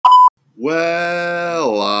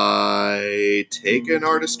Well, I take an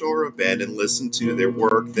artist or a band and listen to their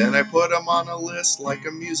work. Then I put them on a list like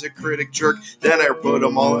a music critic jerk. Then I put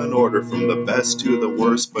them all in order from the best to the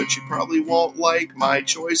worst. But you probably won't like my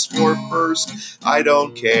choice for first. I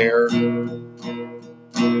don't care.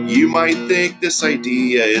 You might think this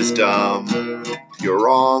idea is dumb. You're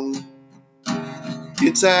wrong.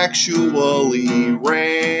 It's actually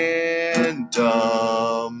random.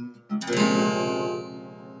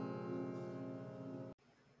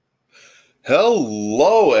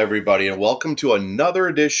 Hello, everybody, and welcome to another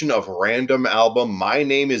edition of Random Album. My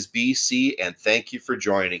name is BC, and thank you for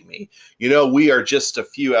joining me. You know, we are just a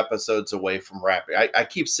few episodes away from wrapping. I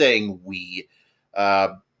keep saying we.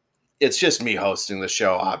 It's just me hosting the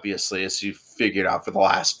show, obviously, as you figured out for the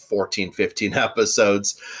last 14, 15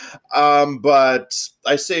 episodes. But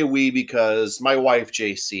I say we because my wife,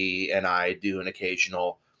 JC, and I do an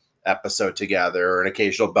occasional episode together, an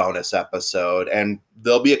occasional bonus episode, and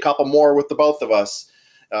there'll be a couple more with the both of us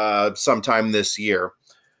sometime this year.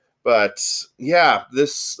 But yeah,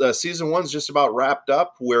 this season one's just about wrapped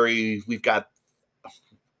up. Where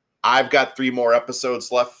I've got 3 more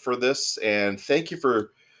episodes left for this, and thank you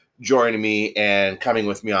for joining me and coming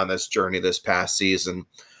with me on this journey this past season.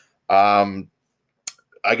 I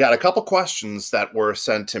got a couple questions that were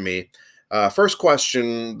sent to me. First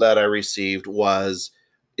question that I received was,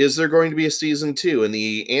 is there going to be a season 2? And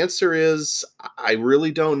the answer is, I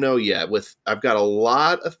really don't know yet. I've got a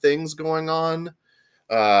lot of things going on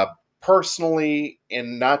personally,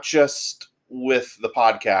 and not just with the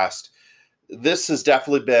podcast. This has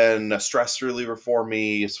definitely been a stress reliever for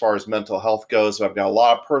me as far as mental health goes. I've got a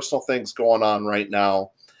lot of personal things going on right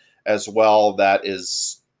now as well that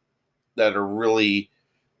are really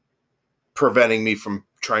preventing me from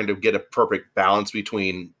trying to get a perfect balance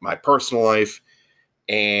between my personal life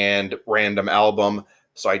and Random Album.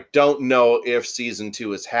 So I don't know if season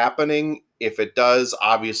 2 is happening. If it does,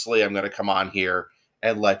 obviously I'm going to come on here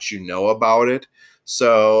and let you know about it.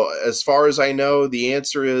 So as far as I know, the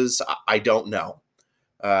answer is I don't know.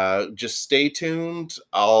 Just stay tuned.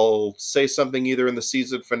 I'll say something either in the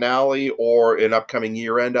season finale or in upcoming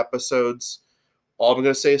year-end episodes. All I'm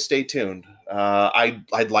going to say is stay tuned.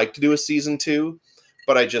 I'd like to do a season 2,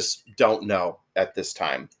 but I just don't know at this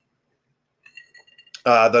time.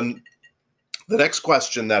 The next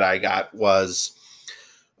question that I got was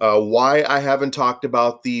why I haven't talked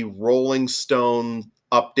about the Rolling Stone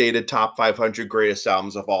updated top 500 greatest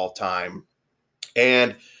albums of all time.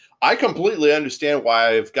 And I completely understand why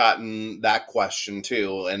I've gotten that question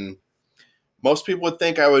too. And most people would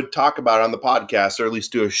think I would talk about it on the podcast, or at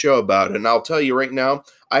least do a show about it. And I'll tell you right now,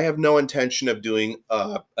 I have no intention of doing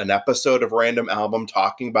an episode of Random Album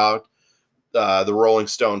talking about the Rolling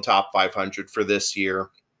Stone top 500 for this year.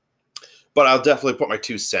 But I'll definitely put my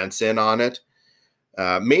 2 cents in on it.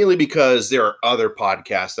 Mainly because there are other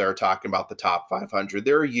podcasts that are talking about the top 500.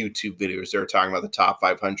 There are YouTube videos that are talking about the top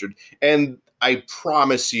 500. And I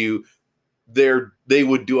promise you, they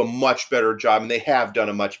would do a much better job, and they have done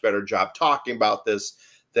a much better job talking about this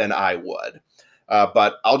than I would.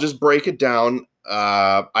 But I'll just break it down.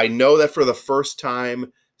 I know that for the first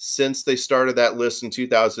time since they started that list in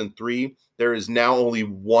 2003, there is now only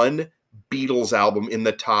one Beatles album in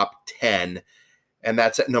the top 10, and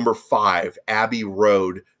that's at number 5, Abbey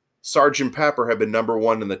Road. Sgt. Pepper had been number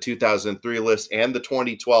 1 in the 2003 list and the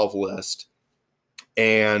 2012 list.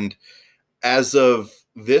 And as of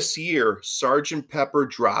this year, Sgt. Pepper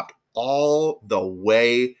dropped all the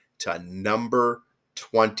way to number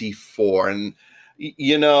 24. And,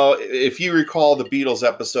 you know, if you recall the Beatles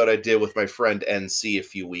episode I did with my friend NC a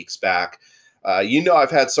few weeks back, you know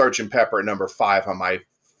I've had Sgt. Pepper at number 5 on my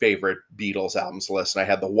favorite Beatles albums list, and I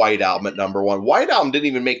had the White Album at number 1. White Album didn't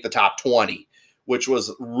even make the top 20, which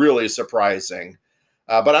was really surprising.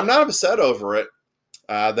 But I'm not upset over it.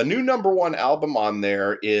 The new number 1 album on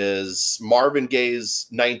there is Marvin Gaye's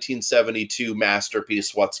 1972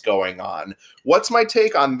 masterpiece, What's Going On. What's my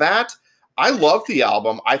take on that? I love the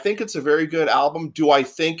album. I think it's a very good album. Do I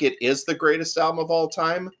think it is the greatest album of all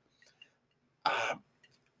time?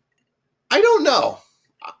 I don't know.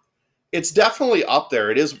 It's definitely up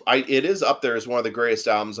there. It is up there as one of the greatest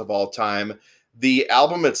albums of all time. The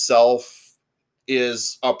album itself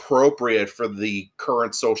is appropriate for the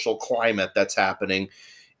current social climate that's happening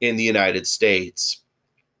in the United States.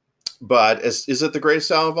 But is it the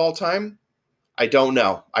greatest album of all time? I don't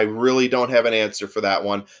know. I really don't have an answer for that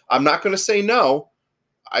one. I'm not going to say no,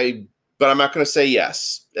 but I'm not going to say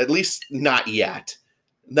yes. At least not yet.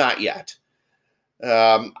 Not yet.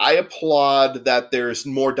 I applaud that there's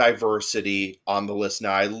more diversity on the list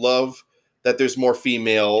now. I love that there's more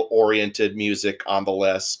female-oriented music on the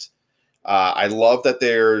list. I love that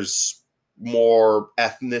there's more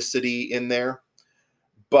ethnicity in there.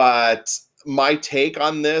 But my take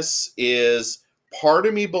on this is part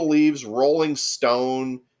of me believes Rolling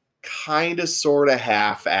Stone kind of sort of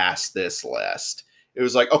half-assed this list. It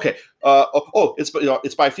was like, okay,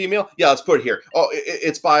 it's by female. Yeah, let's put it here. Oh,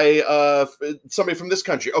 it's by somebody from this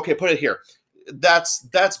country. Okay, put it here.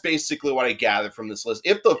 That's basically what I gathered from this list.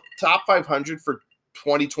 If the top 500 for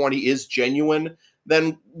 2020 is genuine,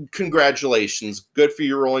 then congratulations. Good for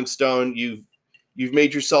you, Rolling Stone. You've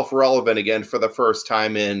made yourself relevant again for the first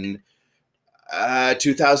time in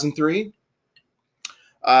 2003.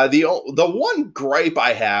 The one gripe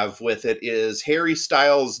I have with it is Harry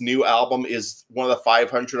Styles' new album is one of the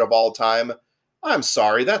 500 of all time. I'm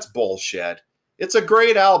sorry, that's bullshit. It's a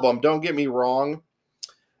great album, don't get me wrong.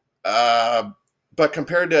 But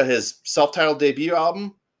compared to his self-titled debut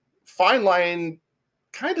album, Fine Line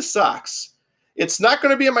kind of sucks. It's not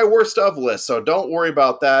going to be on my worst of list, so don't worry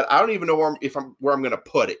about that. I don't even know where I'm going to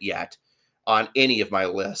put it yet on any of my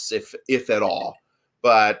lists, if at all.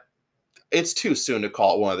 But it's too soon to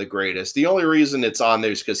call it one of the greatest. The only reason it's on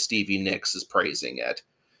there is because Stevie Nicks is praising it,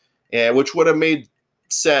 and which would have made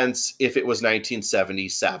sense if it was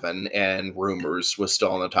 1977 and Rumors was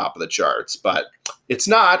still on the top of the charts, but it's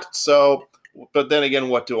not. So, but then again,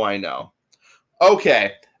 what do I know?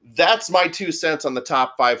 Okay, that's my 2 cents on the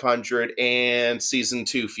top 500 and season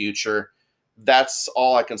 2 future. That's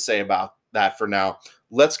all I can say about that for now.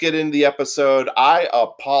 Let's get into the episode. I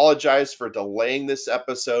apologize for delaying this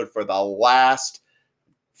episode for the last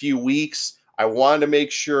few weeks. I wanted to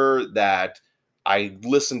make sure that I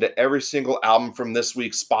listened to every single album from this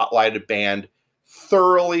week's Spotlighted Band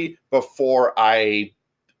thoroughly before I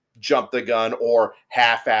jump the gun or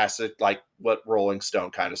half-ass it like what Rolling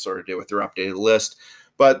Stone kind of sort of did with their updated list.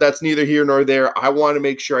 But that's neither here nor there. I want to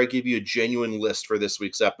make sure I give you a genuine list for this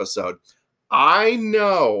week's episode. I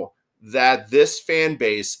know that this fan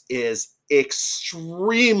base is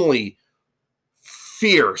extremely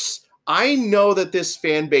fierce. I know that this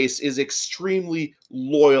fan base is extremely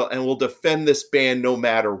loyal and will defend this band no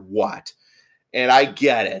matter what. And I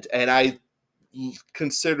get it. And I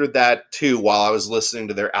considered that too while I was listening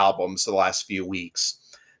to their albums the last few weeks.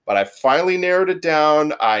 But I finally narrowed it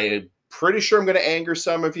down. I'm pretty sure I'm going to anger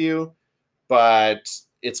some of you, but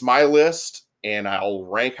it's my list and I'll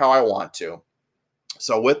rank how I want to.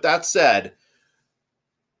 So with that said,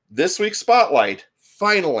 this week's Spotlight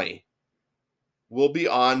finally will be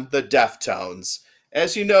on the Deftones.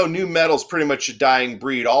 As you know, nu metal's pretty much a dying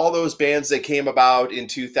breed. All those bands that came about in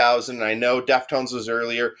 2000, I know Deftones was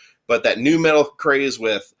earlier, but that nu metal craze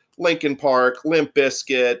with Linkin Park, Limp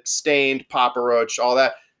Bizkit, Stained, Papa Roach, all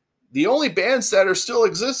that. The only bands that are still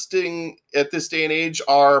existing at this day and age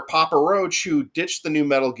are Papa Roach, who ditched the nu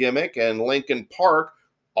metal gimmick, and Linkin Park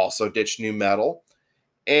also ditched nu metal.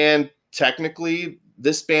 And technically,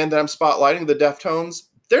 this band that I'm spotlighting, the Deftones,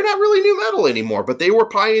 they're not really nu metal anymore, but they were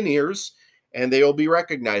pioneers, and they will be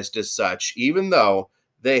recognized as such, even though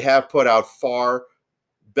they have put out far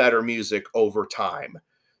better music over time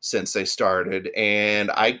since they started,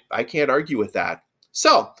 and I can't argue with that.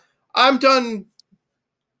 So, I'm done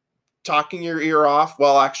talking your ear off.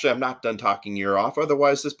 Well, actually, I'm not done talking your ear off,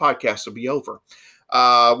 otherwise this podcast will be over.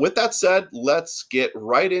 With that said, let's get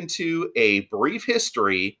right into a brief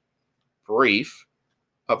history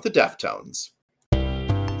of the Deftones.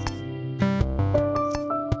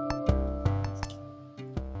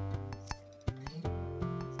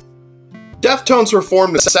 Deftones were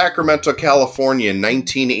formed in Sacramento, California in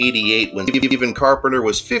 1988 when Stephen Carpenter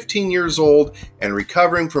was 15 years old and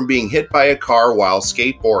recovering from being hit by a car while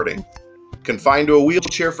skateboarding. Confined to a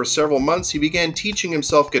wheelchair for several months, he began teaching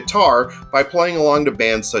himself guitar by playing along to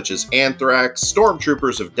bands such as Anthrax,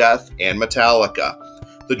 Stormtroopers of Death, and Metallica.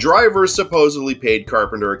 The drivers supposedly paid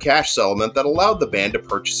Carpenter a cash settlement that allowed the band to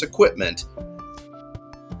purchase equipment.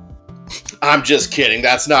 I'm just kidding.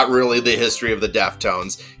 That's not really the history of the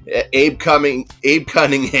Deftones. Abe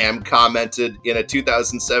Cunningham commented in a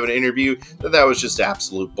 2007 interview that was just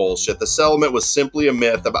absolute bullshit. The settlement was simply a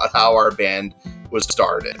myth about how our band was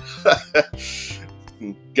started.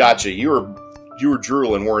 Gotcha. You were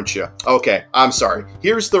drooling, weren't you? Okay, I'm sorry.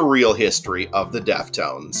 Here's the real history of the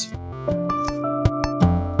Deftones.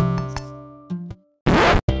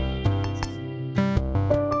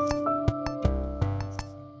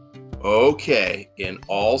 Okay, in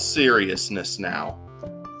all seriousness now.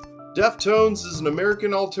 Deftones is an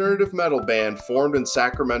American alternative metal band formed in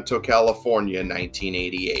Sacramento, California in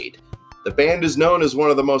 1988. The band is known as one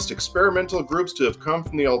of the most experimental groups to have come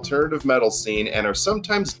from the alternative metal scene and are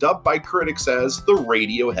sometimes dubbed by critics as the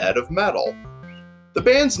Radiohead of metal. The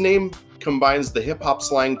band's name combines the hip-hop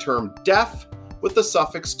slang term def with the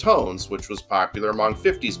suffix tones, which was popular among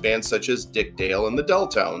 50s bands such as Dick Dale and the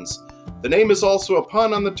Deftones. The name is also a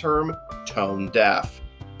pun on the term tone deaf.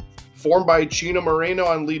 Formed by Chino Moreno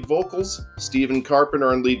on lead vocals, Stephen Carpenter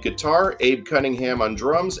on lead guitar, Abe Cunningham on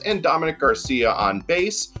drums, and Dominic Garcia on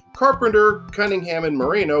bass, Carpenter, Cunningham, and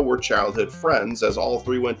Moreno were childhood friends, as all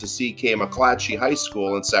three went to C.K. McClatchy High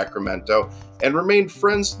School in Sacramento and remained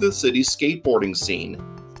friends to the city's skateboarding scene.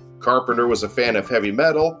 Carpenter was a fan of heavy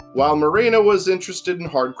metal, while Moreno was interested in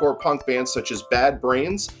hardcore punk bands such as Bad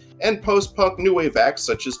Brains and post-punk new wave acts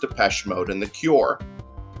such as Depeche Mode and The Cure.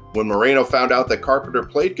 When Moreno found out that Carpenter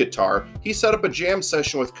played guitar, he set up a jam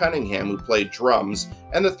session with Cunningham, who played drums,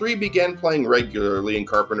 and the three began playing regularly in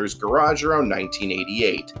Carpenter's garage around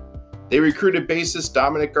 1988. They recruited bassist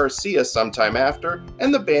Dominic Garcia sometime after,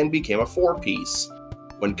 and the band became a four-piece.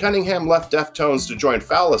 When Cunningham left Deftones to join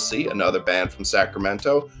Fallacy, another band from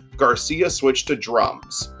Sacramento, Garcia switched to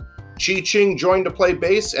drums. Chi Ching joined to play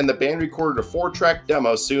bass, and the band recorded a 4-track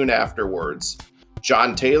demo soon afterwards.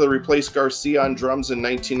 John Taylor replaced Garcia on drums in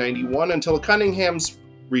 1991 until Cunningham's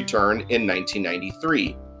return in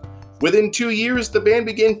 1993. Within 2 years, the band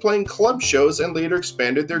began playing club shows and later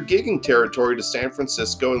expanded their gigging territory to San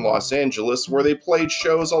Francisco and Los Angeles, where they played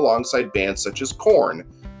shows alongside bands such as Korn.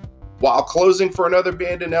 While closing for another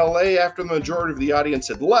band in LA after the majority of the audience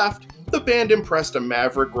had left, the band impressed a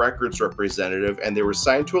Maverick Records representative, and they were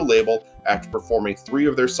signed to a label after performing 3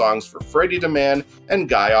 of their songs for Freddie DeMann and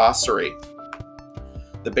Guy Ossery.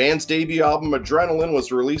 The band's debut album, Adrenaline,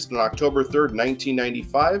 was released on October 3,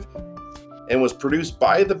 1995, and was produced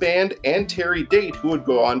by the band and Terry Date, who would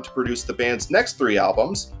go on to produce the band's next 3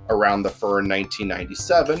 albums, Around the Fur in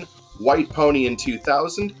 1997, White Pony in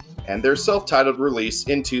 2000, and their self-titled release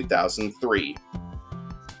in 2003.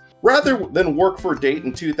 Rather than work with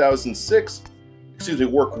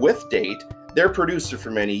Date, their producer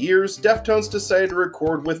for many years, Deftones decided to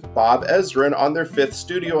record with Bob Ezrin on their 5th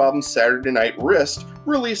studio album, Saturday Night Wrist,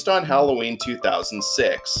 released on Halloween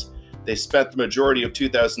 2006. They spent the majority of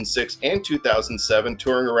 2006 and 2007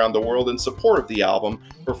 touring around the world in support of the album,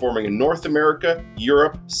 performing in North America,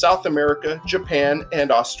 Europe, South America, Japan,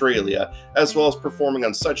 and Australia, as well as performing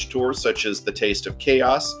on such tours such as The Taste of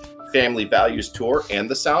Chaos, Family Values Tour, and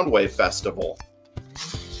the Soundwave Festival.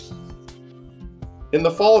 In the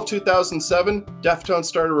fall of 2007, Deftones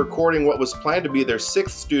started recording what was planned to be their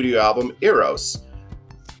 6th studio album, Eros.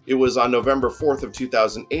 It was on November 4th of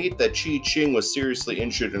 2008 that Chi Ching was seriously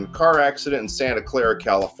injured in a car accident in Santa Clara,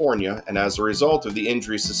 California, and as a result of the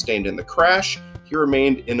injuries sustained in the crash, he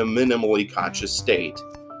remained in a minimally conscious state.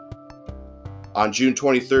 On June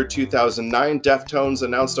 23, 2009, Deftones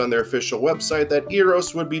announced on their official website that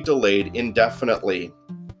Eros would be delayed indefinitely.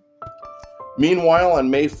 Meanwhile, on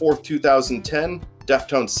May 4, 2010,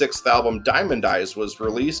 Deftones' 6th album, Diamond Eyes, was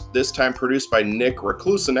released, this time produced by Nick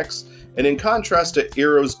Reclusenix, and in contrast to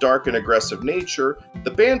Eros' dark and aggressive nature,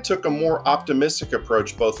 the band took a more optimistic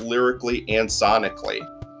approach both lyrically and sonically.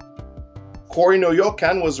 Kori no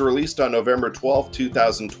Yokan was released on November 12,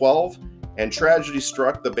 2012, and tragedy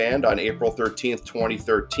struck the band on April 13,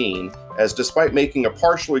 2013, as despite making a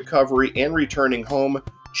partial recovery and returning home,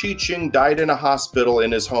 Chi Ching died in a hospital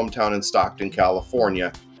in his hometown in Stockton,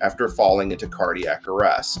 California, after falling into cardiac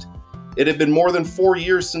arrest. It had been more than 4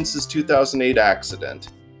 years since his 2008 accident.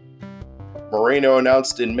 Moreno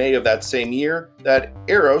announced in May of that same year that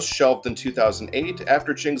Eros, shelved in 2008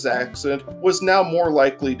 after Ching's accident, was now more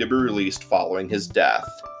likely to be released following his death.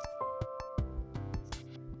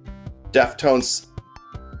 Deftones'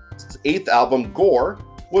 8th album, Gore,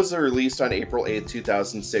 was released on April 8,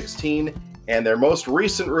 2016, and their most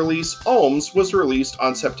recent release, Ohms, was released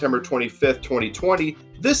on September 25, 2020,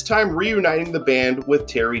 this time reuniting the band with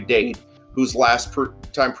Terry Date, whose last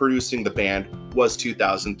time producing the band was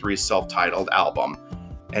 2003's self-titled album.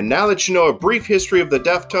 And now that you know a brief history of the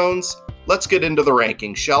Deftones, let's get into the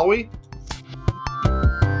rankings, shall we?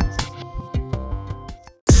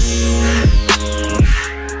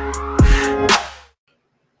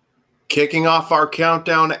 Kicking off our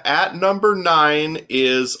countdown at number 9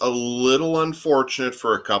 is a little unfortunate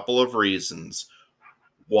for a couple of reasons.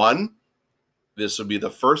 One, this would be the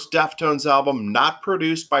first Deftones album not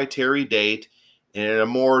produced by Terry Date, and in a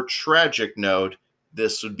more tragic note,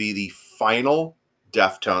 this would be the final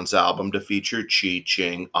Deftones album to feature Chi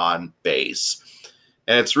Ching on bass.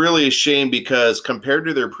 And it's really a shame because compared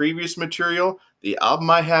to their previous material, the album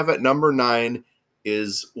I have at number 9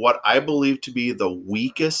 is what I believe to be the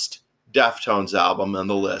weakest Deftones album on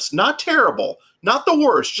the list. Not terrible, not the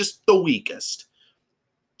worst, just the weakest.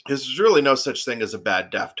 There's really no such thing as a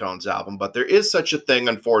bad Deftones album, but there is such a thing,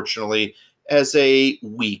 unfortunately, as a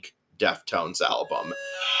weak Deftones album.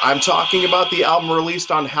 I'm talking about the album released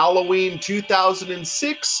on Halloween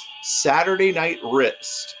 2006, Saturday Night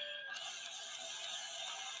Wrist.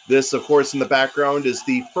 This, of course, in the background is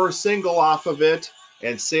the first single off of it,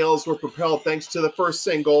 and sales were propelled thanks to the first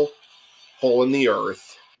single, Hole in the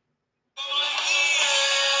Earth.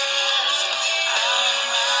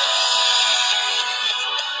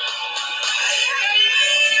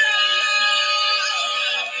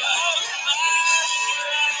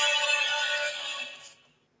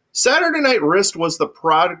 Saturday Night Wrist was the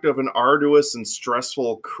product of an arduous and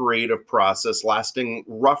stressful creative process lasting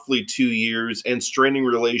roughly 2 years and straining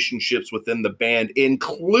relationships within the band,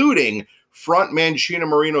 including frontman Chino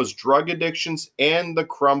Moreno's drug addictions and the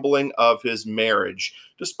crumbling of his marriage.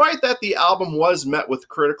 Despite that, the album was met with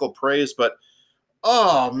critical praise, but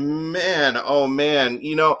oh man,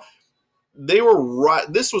 you know,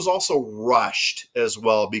 this was also rushed as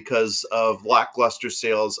well because of lackluster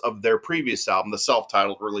sales of their previous album, the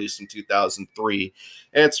self-titled release in 2003.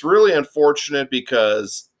 And it's really unfortunate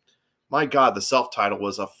because, my God, the self-titled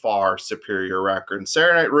was a far superior record. And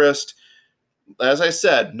Saturday Night Wrist, as I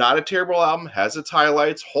said, not a terrible album, has its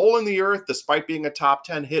highlights. Hole in the Earth, despite being a top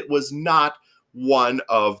 10 hit, was not one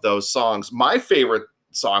of those songs. My favorite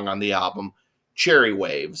song on the album, Cherry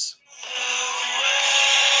Waves.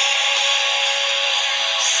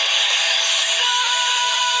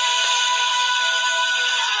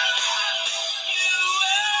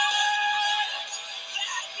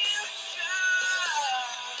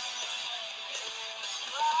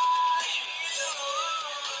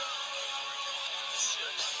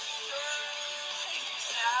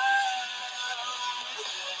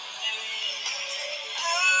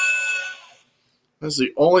 That's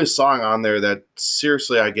the only song on there that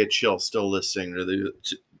seriously I get chills still listening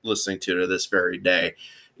to this very day.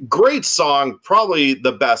 Great song, probably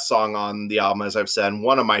the best song on the album, as I've said, and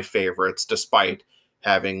one of my favorites, despite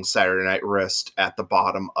having Saturday Night Wrist at the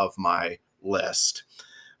bottom of my list.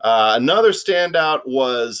 Another standout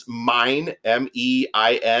was Mine,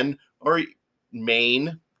 M-E-I-N, or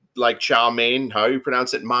Maine, like chow mein, how you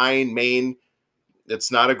pronounce it, Mine, Maine.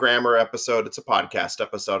 It's not a grammar episode, it's a podcast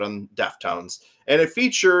episode on Deftones. And it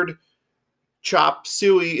featured chop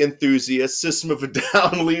suey enthusiast, System of a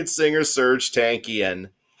Down lead singer Serj Tankian.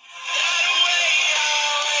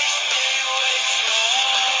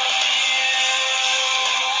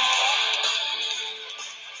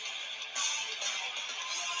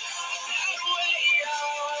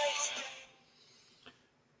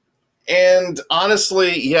 And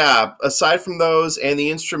honestly, yeah, aside from those and the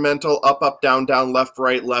instrumental up, up, down, down, left,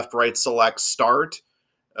 right, select, start,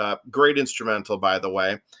 great instrumental, by the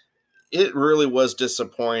way, it really was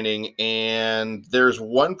disappointing. And there's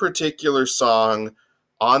one particular song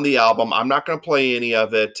on the album, I'm not going to play any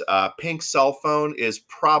of it. Pink Cell Phone is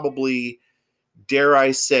probably, dare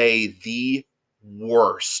I say, the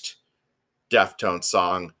worst Deftones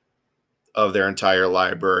song of their entire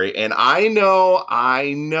library. And I know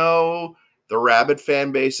the rabid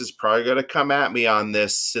fan base is probably going to come at me on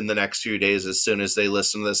this in the next few days as soon as they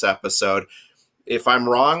listen to this episode. If I'm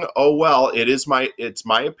wrong, oh well, it's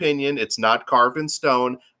my opinion. It's not carved in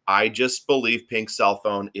stone. I just believe Pink Cell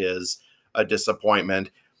Phone is a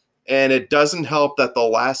disappointment. And it doesn't help that the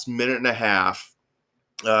last minute and a half,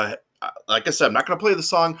 like I said, I'm not going to play the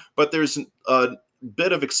song, but there's a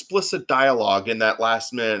bit of explicit dialogue in that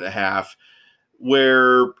last minute and a half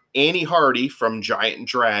where Annie Hardy from Giant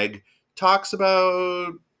Drag talks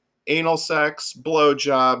about anal sex,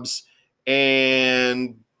 blowjobs,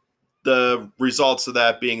 and the results of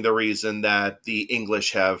that being the reason that the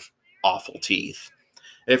English have awful teeth.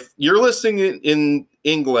 If you're listening in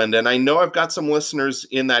England, and I know I've got some listeners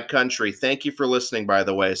in that country, thank you for listening, by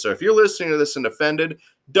the way. So if you're listening to this and offended,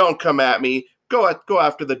 don't come at me. Go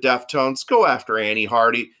after the Deftones. Go after Annie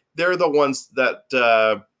Hardy. They're the ones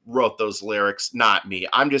that wrote those lyrics, not me.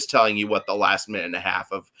 I'm just telling you what the last minute and a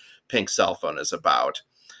half of Pink Cell Phone is about.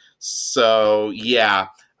 So, yeah,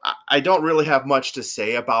 I don't really have much to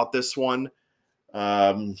say about this one.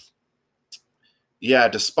 Yeah,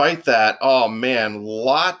 despite that, oh man,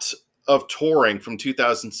 lot of touring from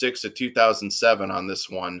 2006 to 2007 on this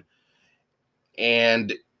one.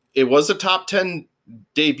 And it was a top 10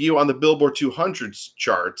 debut on the Billboard 200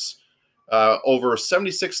 charts. Over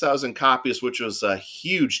 76,000 copies, which was a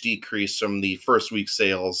huge decrease from the first week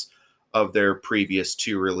sales of their previous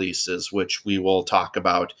two releases, which we will talk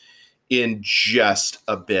about in just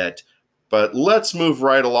a bit. But let's move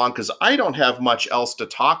right along because I don't have much else to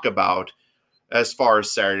talk about as far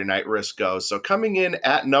as Saturday Night Wrist goes. So coming in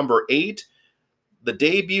at number 8, the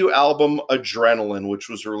debut album Adrenaline, which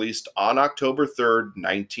was released on October 3rd,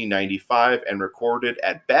 1995, and recorded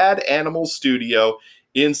at Bad Animal Studio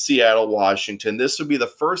in Seattle, Washington. This would be the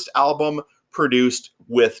first album produced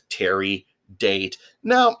with Terry Date.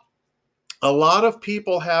 Now, a lot of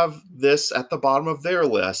people have this at the bottom of their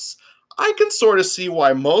lists. I can sort of see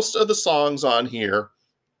why most of the songs on here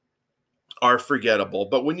are forgettable.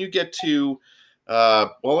 But when you get to,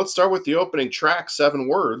 let's start with the opening track, 7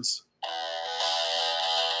 Words.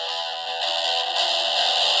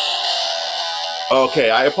 Okay,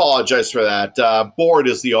 I apologize for that. Bored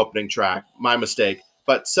is the opening track. My mistake.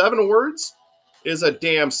 But 7 Words is a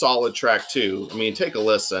damn solid track, too. I mean, take a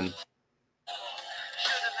listen.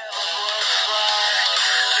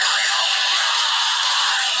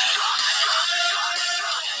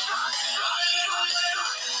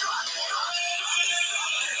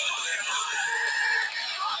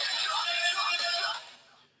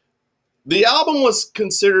 The album was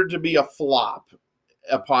considered to be a flop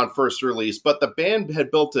upon first release, but the band had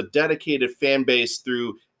built a dedicated fan base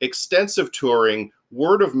through extensive touring,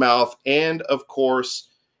 word of mouth, and of course,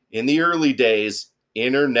 in the early days,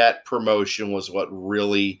 internet promotion was what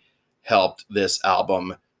really helped this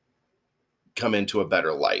album come into a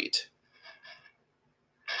better light.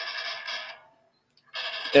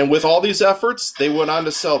 And with all these efforts, they went on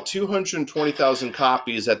to sell 220,000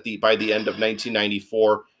 copies by the end of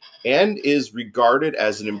 1994, and is regarded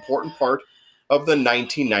as an important part of the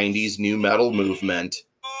 1990s nu metal movement.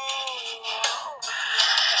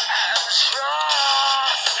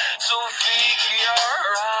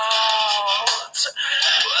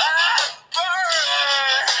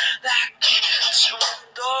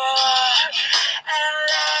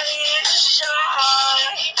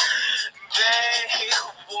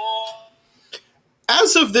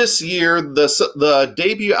 As of this year, the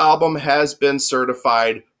debut album has been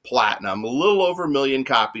certified platinum, a little over 1 million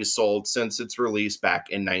copies sold since its release back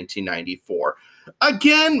in 1994.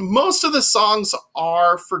 Again, most of the songs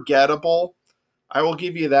are forgettable. I will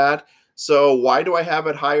give you that. So why do I have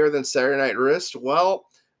it higher than Saturday Night Wrist? Well,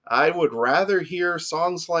 I would rather hear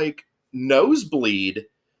songs like Nosebleed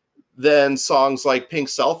than songs like Pink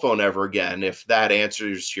Cell Phone ever again, if that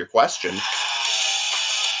answers your question.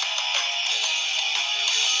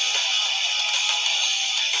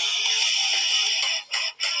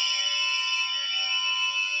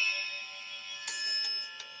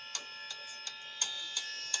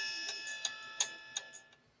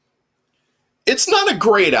 It's not a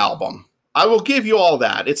great album. I will give you all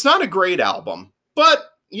that. It's not a great album. But,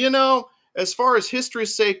 as far as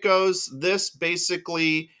history's sake goes, this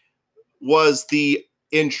basically was the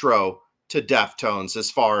intro to Deftones as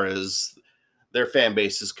far as their fan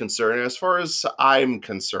base is concerned, and as far as I'm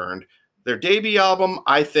concerned. Their debut album,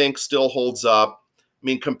 I think, still holds up. I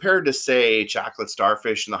mean, compared to, say, Chocolate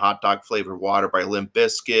Starfish and the Hot Dog Flavored Water by Limp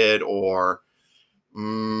Bizkit, or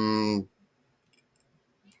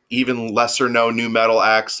even lesser known nu metal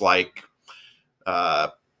acts like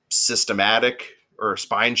Systematic or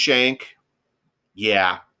Spine Shank.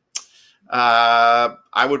 Yeah.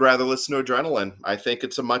 I would rather listen to Adrenaline. I think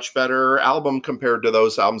it's a much better album compared to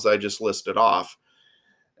those albums I just listed off.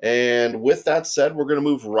 And with that said, we're going to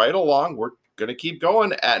move right along. We're going to keep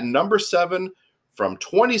going at number 7 from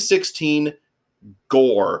 2016,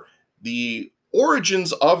 Gore. The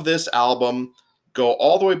origins of this album go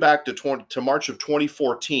all the way back to March of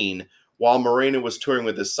 2014, while Moreno was touring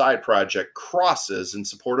with his side project, Crosses, in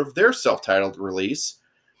support of their self-titled release.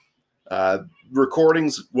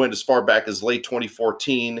 Recordings went as far back as late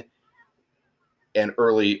 2014 and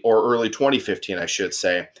early 2015, I should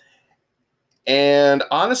say. And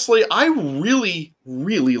honestly, I really,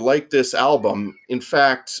 really like this album. In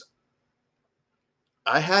fact,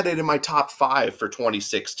 I had it in my top 5 for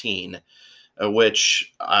 2016.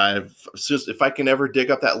 Which if I can ever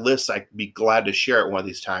dig up that list, I'd be glad to share it one of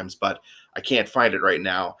these times, but I can't find it right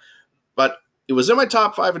now. But it was in my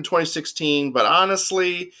top 5 in 2016, but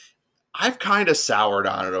honestly, I've kind of soured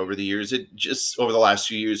on it over the years. Over the last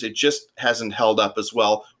few years, it just hasn't held up as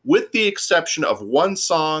well, with the exception of one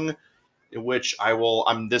song in which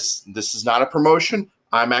this is not a promotion.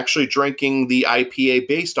 I'm actually drinking the IPA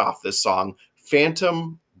based off this song,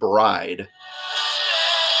 Phantom Bride.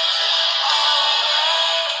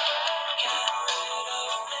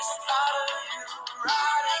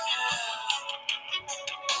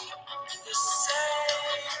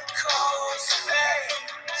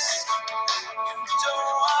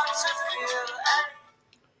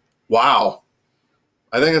 Wow.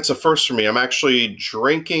 I think that's a first for me. I'm actually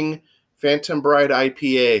drinking Phantom Bride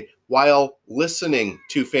IPA while listening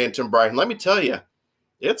to Phantom Bride. And let me tell you,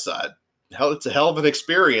 it's a hell of an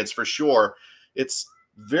experience for sure. It's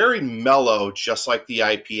very mellow, just like the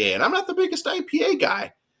IPA. And I'm not the biggest IPA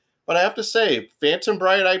guy, but I have to say, Phantom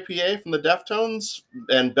Bright IPA from the Deftones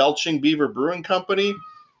and Belching Beaver Brewing Company,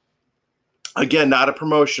 again, not a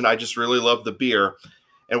promotion. I just really love the beer.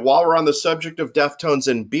 And while we're on the subject of Deftones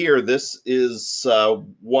and beer, this is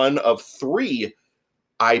one of 3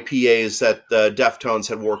 IPAs that the Deftones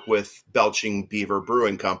had worked with Belching Beaver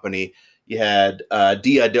Brewing Company. You had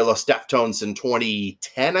Dia de los Deftones in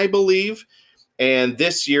 2010, I believe. And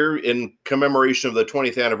this year, in commemoration of the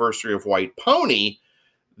 20th anniversary of White Pony,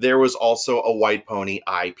 there was also a White Pony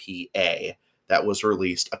IPA that was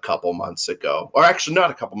released a couple months ago. Or actually, not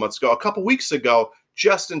a couple months ago, a couple weeks ago,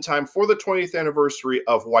 just in time for the 20th anniversary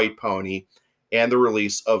of White Pony and the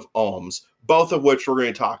release of Ohms, both of which we're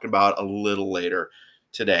going to talk about a little later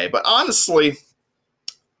today. But honestly,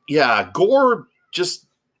 yeah, Gore just,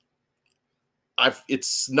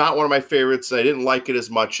 it's not one of my favorites. I didn't like it as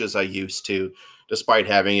much as I used to, despite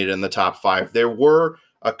having it in the top 5. There were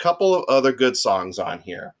a couple of other good songs on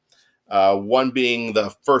here. One being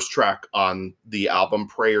the first track on the album,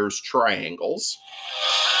 Prayers Triangles.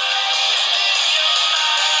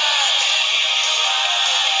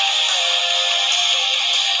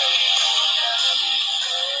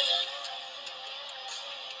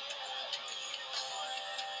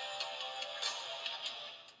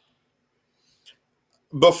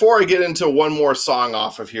 Before I get into one more song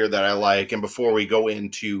off of here that I like, and before we go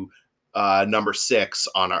into number 6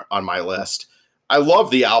 on my list, I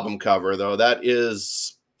love the album cover, though. That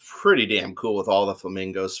is pretty damn cool with all the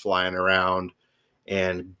flamingos flying around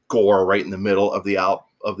and Gore right in the middle of the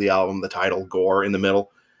album, the title Gore in the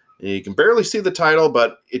middle. And you can barely see the title,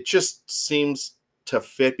 but it just seems to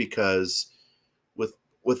fit because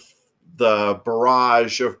with the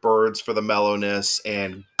barrage of birds for the mellowness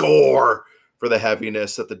and Gore for the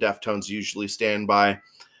heaviness that the Deftones usually stand by.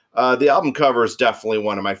 The album cover is definitely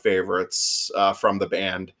one of my favorites from the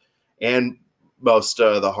band and most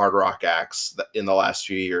of the hard rock acts in the last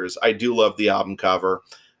few years. I do love the album cover.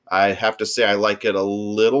 I have to say I like it a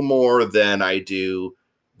little more than I do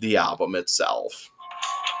the album itself.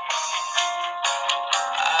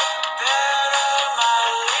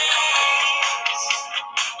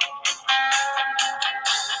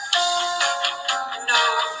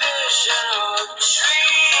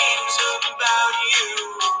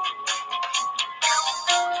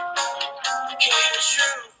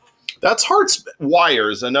 That's Heart's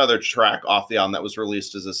Wires, another track off the album that was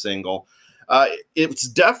released as a single. It's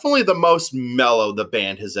definitely the most mellow the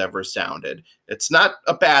band has ever sounded. It's not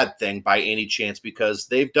a bad thing by any chance because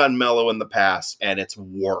they've done mellow in the past and it's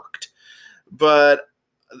worked.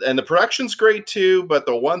 And the production's great too, but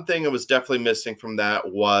the one thing that was definitely missing from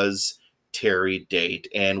that was Terry Date.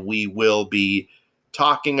 And we will be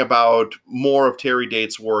talking about more of Terry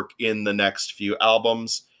Date's work in the next few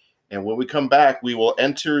albums. And when we come back, we will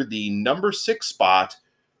enter the number 6 spot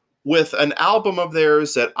with an album of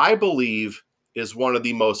theirs that I believe is one of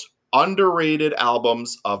the most underrated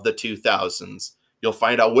albums of the 2000s. You'll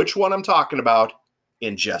find out which one I'm talking about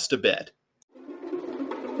in just a bit.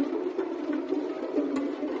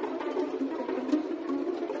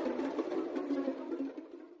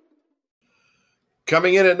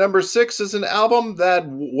 Coming in at number 6 is an album that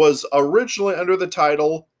was originally under the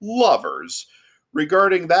title Lovers.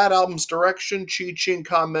 Regarding that album's direction, Chi Ching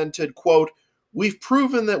commented, quote, "We've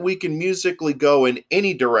proven that we can musically go in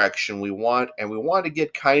any direction we want, and we want to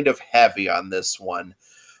get kind of heavy on this one.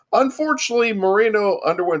 Unfortunately, Moreno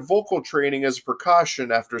underwent vocal training as a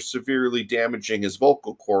precaution after severely damaging his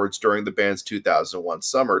vocal cords during the band's 2001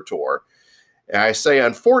 summer tour. And I say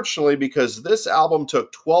unfortunately because this album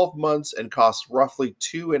took 12 months and cost roughly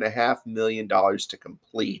 $2.5 million to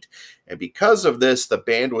complete. And because of this, the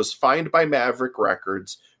band was fined by Maverick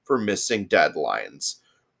Records for missing deadlines.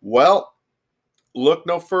 Well, look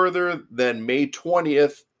no further than May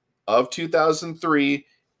 20th of 2003,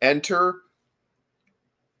 enter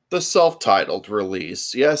the self-titled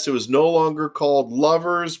release. Yes, it was no longer called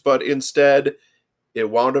Lovers, but instead it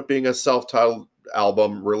wound up being a self-titled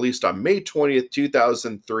album released on May 20th,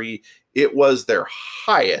 2003. It was their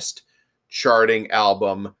highest charting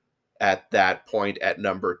album at that point at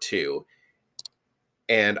number 2.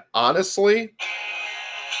 And honestly,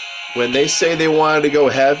 when they say they wanted to go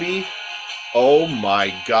heavy, oh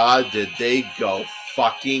my God, did they go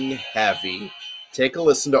fucking heavy. Take a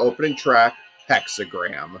listen to opening track,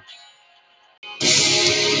 Hexagram.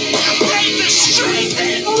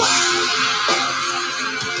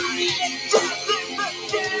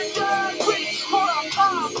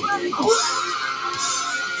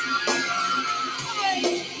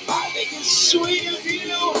 Sweet of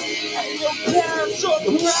you, and your parents are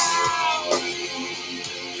proud.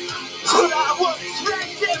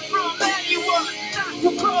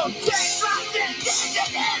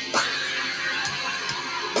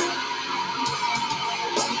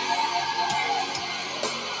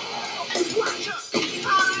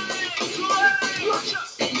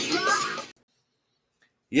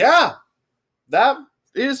 Yeah, that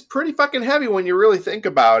is pretty fucking heavy when you really think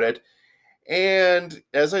about it. And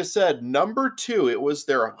as I said, number 2, it was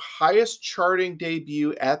their highest charting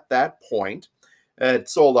debut at that point. It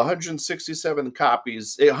sold 167,000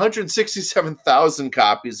 copies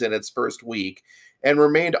in its first week and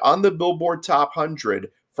remained on the Billboard Top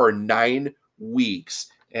 100 for 9 weeks.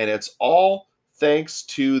 And it's all thanks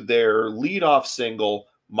to their leadoff single,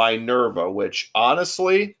 Minerva, which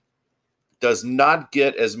honestly does not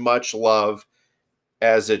get as much love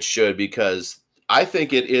as it should, because I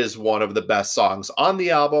think it is one of the best songs on the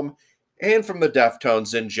album and from the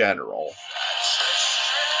Deftones in general.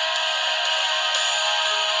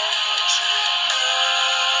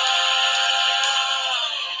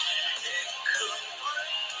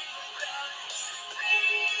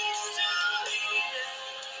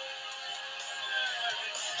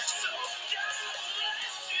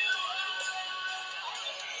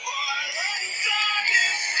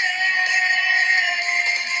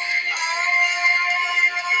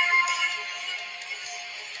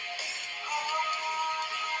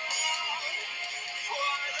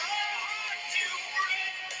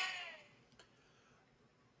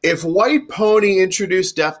 If White Pony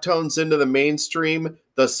introduced Deftones into the mainstream,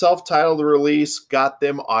 the self-titled release got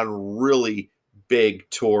them on really big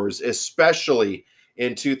tours, especially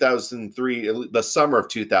in 2003, the summer of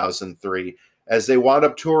 2003, as they wound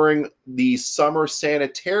up touring the Summer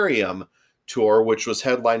Sanitarium tour, which was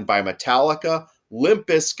headlined by Metallica, Limp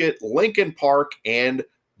Bizkit, Linkin Park, and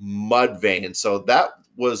Mudvayne. So that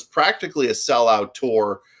was practically a sellout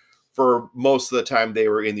tour for most of the time they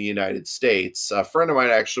were in the United States. A friend of mine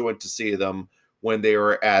actually went to see them when they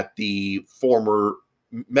were at the former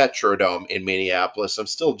Metrodome in Minneapolis. I'm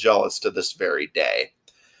still jealous to this very day.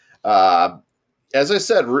 As I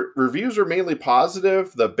said, reviews are mainly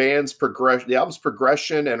positive. The album's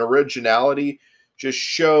progression and originality just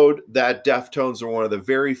showed that Deftones are one of the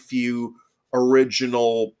very few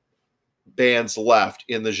original bands left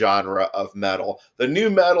in the genre of metal. The new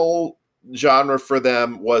metal genre for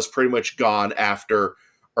them was pretty much gone after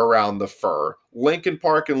Around the Fur. Linkin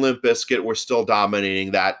Park and Limp Bizkit were still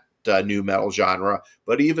dominating that new metal genre,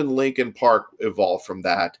 but even Linkin Park evolved from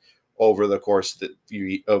that over the course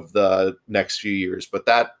of the next few years. But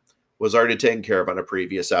that was already taken care of on a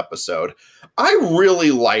previous episode. I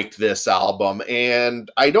really liked this album,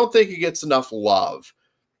 and I don't think it gets enough love.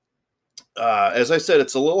 As I said,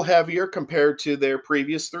 it's a little heavier compared to their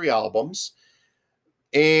previous 3 albums.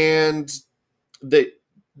 And the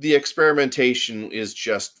experimentation is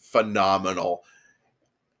just phenomenal.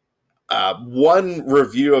 One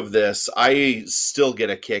review of this, I still get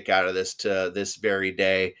a kick out of this to this very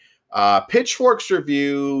day. Pitchfork's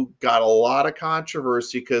review got a lot of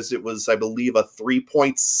controversy because it was, I believe, a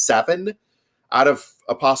 3.7 out of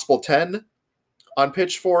a possible 10 on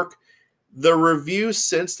Pitchfork. The review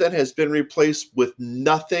since then has been replaced with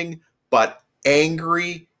nothing but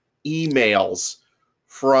angry emails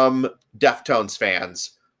from Deftones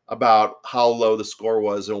fans about how low the score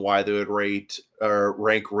was and why they would rank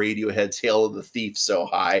Radiohead's Hail of the Thief so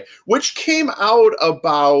high, which came out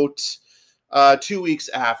about 2 weeks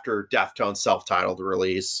after Deftones' self-titled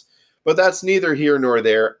release. But that's neither here nor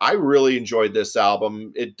there. I really enjoyed this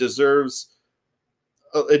album. It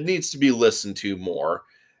needs to be listened to more.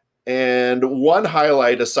 And one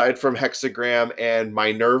highlight, aside from Hexagram and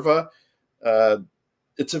Minerva,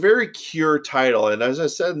 it's a very Cure title. And as I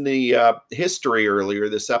said in the history earlier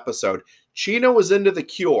this episode, Chino was into the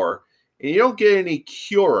Cure. And you don't get any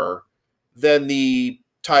Curer than the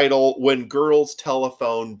title When Girls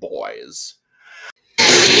Telephone Boys.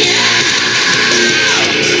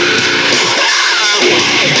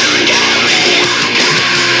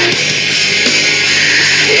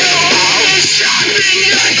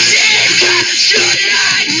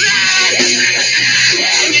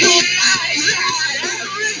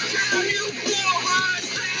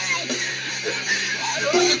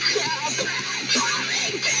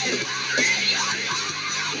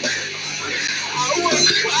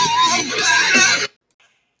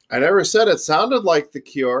 I never said it sounded like The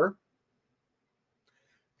Cure.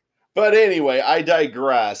 But anyway, I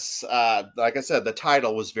digress. Like I said, the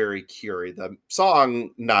title was very Cure. The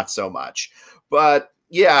song, not so much. But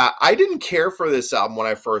yeah, I didn't care for this album when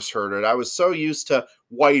I first heard it. I was so used to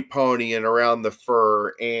White Pony and Around the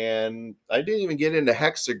Fur, and I didn't even get into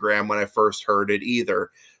Hexagram when I first heard it either.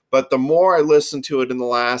 But the more I listened to it in the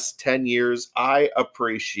last 10 years, I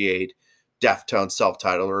appreciate Deftones'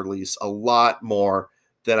 self-titled release a lot more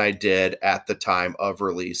than I did at the time of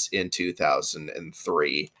release in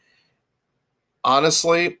 2003.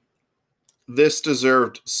 Honestly, this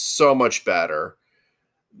deserved so much better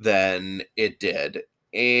than it did.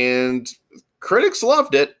 And critics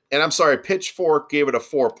loved it. And I'm sorry, Pitchfork gave it a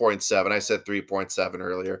 4.7. I said 3.7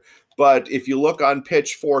 earlier. But if you look on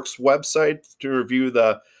Pitchfork's website to review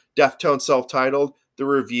the Deftones self-titled, the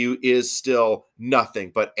review is still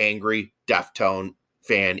nothing but angry Deftone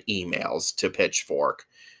fan emails to Pitchfork.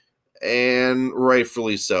 And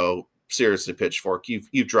rightfully so. Seriously, Pitchfork,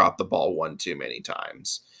 you've dropped the ball one too many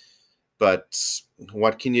times. But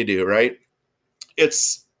what can you do, right?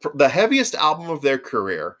 It's the heaviest album of their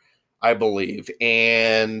career, I believe.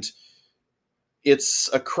 And it's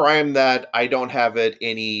a crime that I don't have it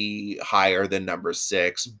any higher than number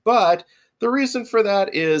 6. But the reason for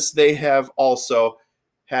that is they have also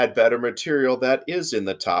had better material that is in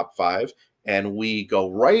the top 5. And we go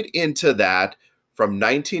right into that from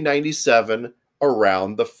 1997,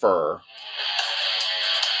 Around the Fur.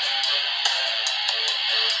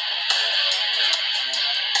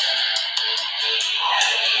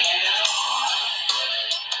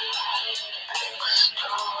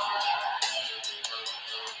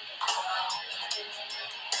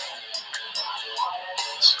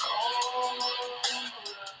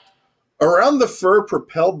 Around the Fur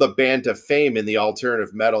propelled the band to fame in the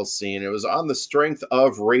alternative metal scene. It was on the strength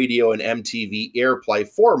of radio and MTV airplay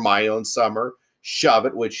for My Own Summer, Shove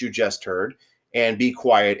It, which you just heard, and Be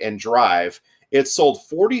Quiet and Drive. It sold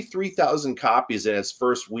 43,000 copies in its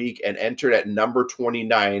first week and entered at number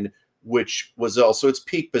 29, which was also its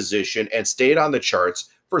peak position, and stayed on the charts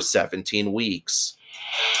for 17 weeks.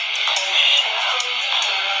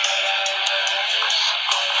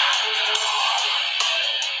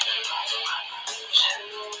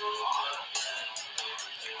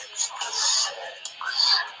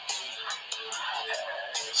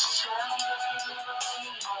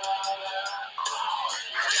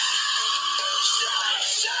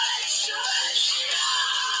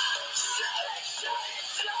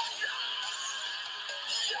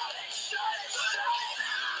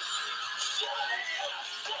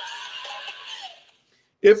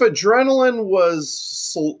 If adrenaline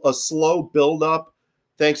was a slow buildup,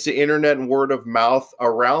 thanks to internet and word of mouth,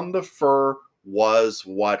 Around the Fur was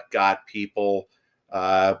what got people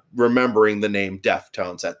remembering the name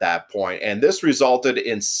Deftones at that point. And this resulted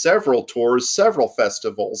in several tours, several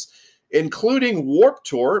festivals, including Warped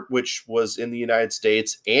Tour, which was in the United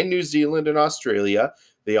States and New Zealand and Australia.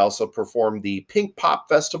 They also performed the Pink Pop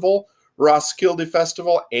Festival, Roskilde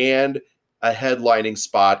Festival, and a headlining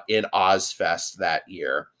spot in Ozfest that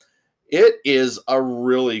year. It is a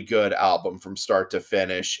really good album from start to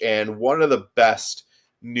finish and one of the best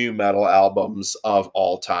nu metal albums of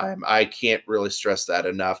all time. I can't really stress that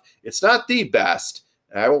enough. It's not the best,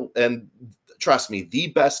 and trust me, the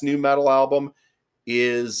best nu metal album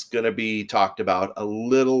is going to be talked about a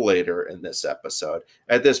little later in this episode.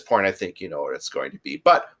 At this point, I think you know what it's going to be.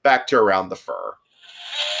 But back to Around the Fur.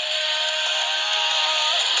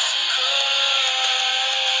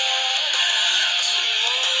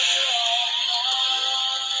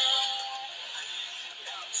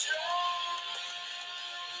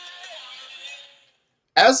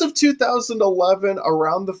 As of 2011,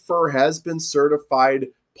 Around the Fur has been certified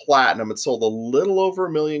platinum. It sold a little over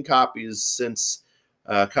 1 million copies since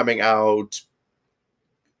coming out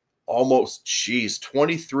almost,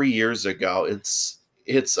 23 years ago.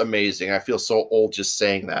 It's amazing. I feel so old just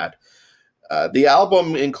saying that. The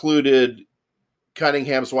album included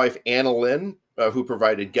Cunningham's wife, Anna Lynn, who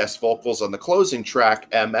provided guest vocals on the closing track,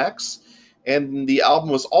 MX. And the album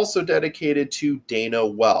was also dedicated to Dana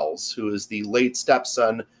Wells, who is the late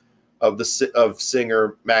stepson of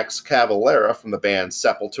singer Max Cavalera from the bands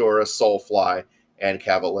Sepultura, Soulfly, and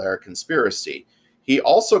Cavalera Conspiracy. He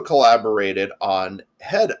also collaborated on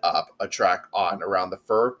Head Up, a track on Around the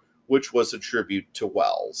Fur, which was a tribute to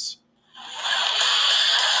Wells.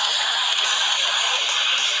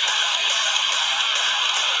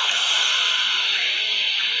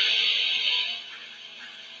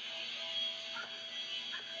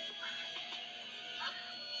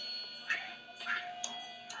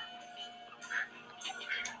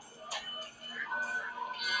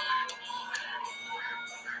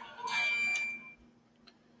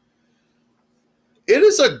 It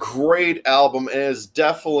is a great album, and it's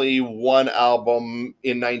definitely one album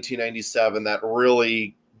in 1997 that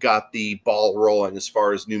really got the ball rolling as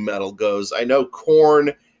far as nu metal goes. I know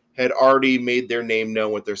Korn had already made their name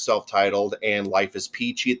known with their self-titled and Life is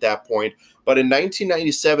Peachy at that point, but in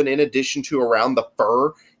 1997, in addition to Around the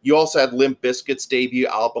Fur, you also had Limp Bizkit's debut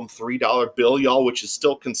album, $3 Bill Y'all, which is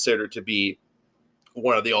still considered to be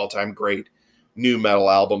one of the all-time great nu metal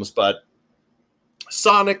albums, but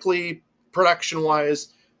sonically,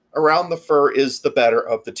 production-wise, Around the Fur is the better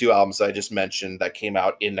of the two albums I just mentioned that came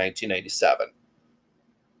out in 1997.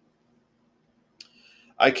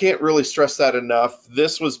 I can't really stress that enough.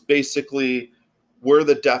 This was basically where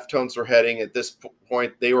the Deftones were heading at this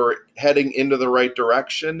point. They were heading into the right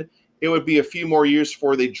direction. It would be a few more years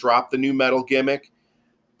before they dropped the new metal gimmick.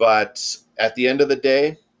 But at the end of the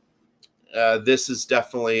day, this is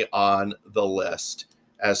definitely on the list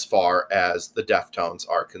as far as the Deftones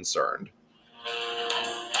are concerned.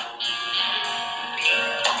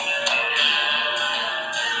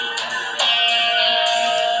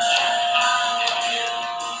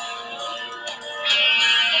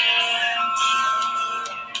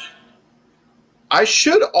 I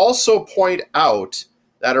should also point out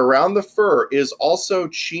that Around the Fur is also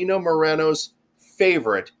Chino Moreno's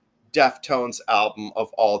favorite Deftones album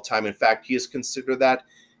of all time. In fact, he has considered that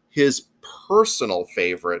his personal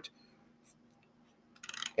favorite.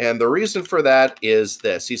 And the reason for that is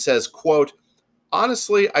this. He says, quote,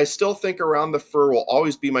 honestly, I still think Around the Fur will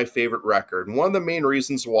always be my favorite record. And one of the main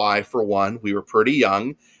reasons why, for one, we were pretty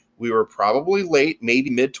young. We were probably late, maybe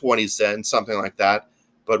mid-20s then, something like that.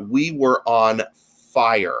 But we were on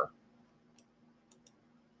fire.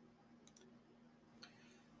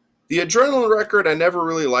 The Adrenaline record, I never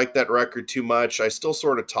really liked that record too much. I still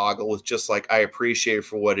sort of toggle with just like I appreciate it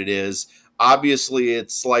for what it is. Obviously,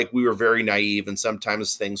 it's like we were very naive and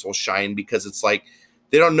sometimes things will shine because it's like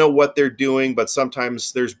they don't know what they're doing, but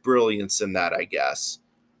sometimes there's brilliance in that, I guess.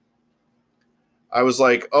 I was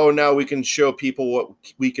like, oh, now we can show people what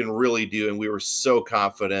we can really do, and we were so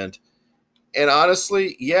confident. And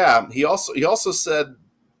honestly, yeah, he also said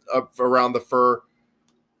Around the Fur,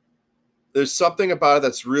 there's something about it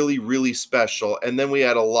that's really, really special. And then we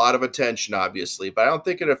had a lot of attention, obviously, but I don't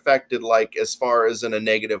think it affected, like, as far as in a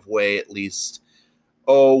negative way, at least.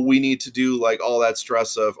 Oh, we need to do like all that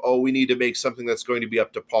stress of, oh, we need to make something that's going to be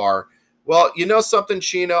up to par. Well, you know something,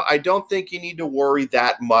 Chino? I don't think you need to worry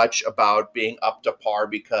that much about being up to par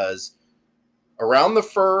because Around the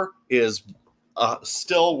Fur is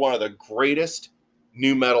still one of the greatest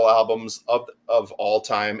new metal albums of all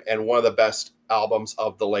time and one of the best albums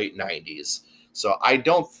of the late 90s. So I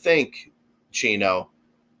don't think, Chino,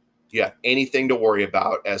 you have anything to worry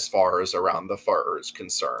about as far as Around the Fur is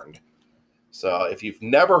concerned. So if you've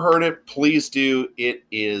never heard it, please do. It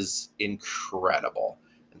is incredible.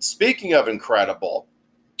 And speaking of incredible,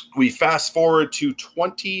 we fast forward to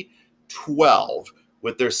 2012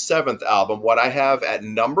 with their seventh album, what I have at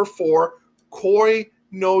number 4, Koi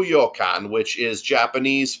no Yokan, which is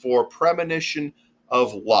Japanese for Premonition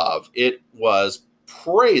of Love. It was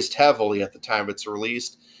praised heavily at the time it's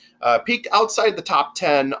released. Peaked outside the top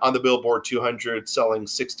 10 on the Billboard 200, selling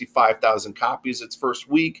 65,000 copies its first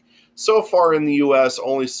week. So far in the U.S.,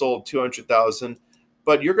 only sold 200,000.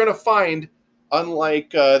 But you're going to find,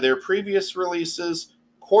 unlike their previous releases,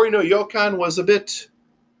 Koi no Yokan was a bit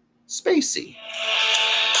spacey.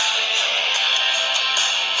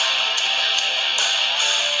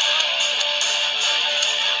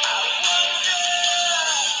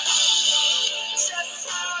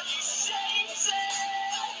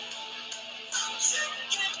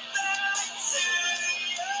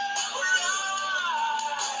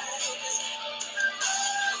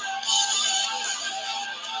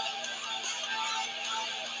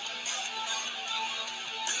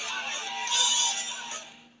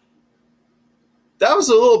 That was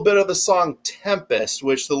a little bit of the song Tempest,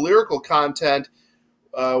 which the lyrical content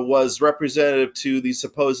was representative to the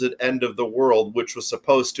supposed end of the world, which was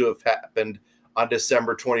supposed to have happened on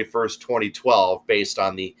December 21st, 2012, based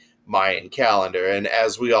on the Mayan calendar. And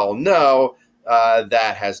as we all know,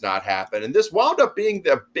 that has not happened. And this wound up being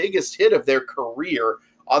the biggest hit of their career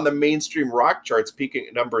on the mainstream rock charts, peaking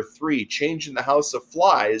at number 3. Changing the House of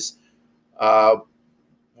Flies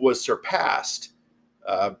was surpassed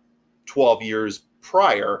 12 years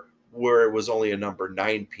prior, where it was only a number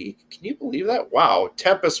 9 peak. Can you believe that? Wow.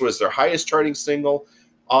 Tempest was their highest charting single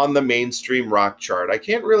on the mainstream rock chart. I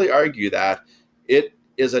can't really argue that. It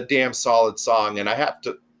is a damn solid song, and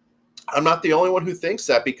I'm not the only one who thinks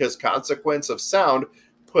that, because Consequence of Sound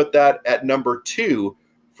put that at number 2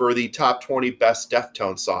 for the top 20 best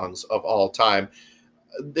Deftones songs of all time.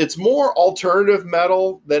 It's more alternative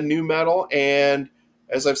metal than new metal, and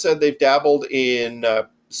as I've said, they've dabbled in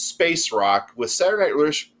space rock. With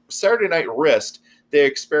Saturday Night Wrist, they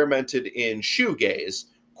experimented in shoegaze.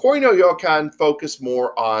 Koi no Yokan focused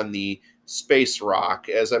more on the space rock,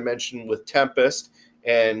 as I mentioned, with Tempest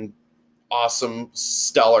and awesome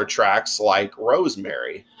stellar tracks like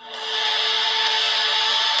Rosemary.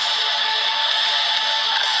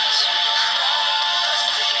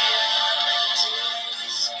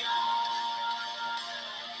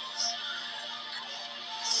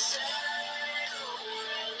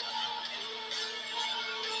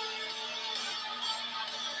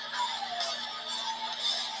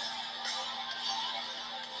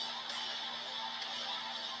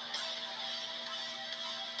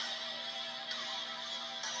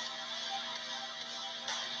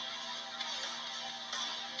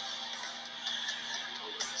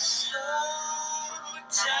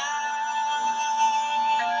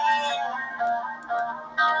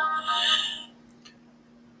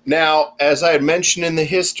 Now, as I had mentioned in the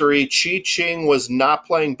history, Chi Ching was not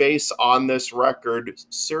playing bass on this record.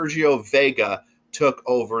 Sergio Vega took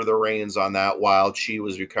over the reins on that while Chi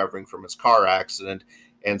was recovering from his car accident.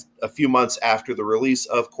 And a few months after the release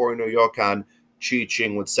of Koi no Yokan, Chi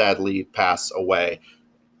Ching would sadly pass away.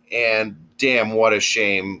 And damn, what a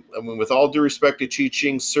shame. I mean, with all due respect to Chi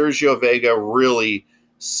Ching, Sergio Vega really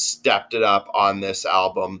stepped it up on this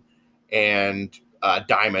album. And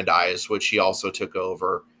Diamond Eyes, which he also took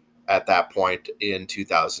over at that point in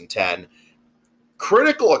 2010.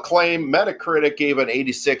 Critical acclaim, Metacritic gave an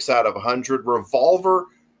 86 out of 100. Revolver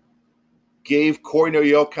gave Koi no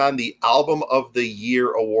Yokan the Album of the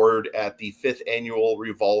Year award at the 5th Annual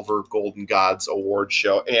Revolver Golden Gods Award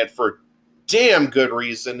Show, and for damn good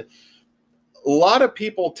reason. A lot of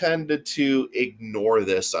people tended to ignore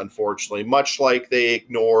this, unfortunately, much like they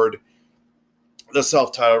ignored the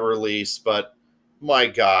self-titled release, but my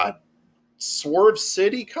God, Swerve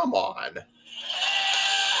City, come on.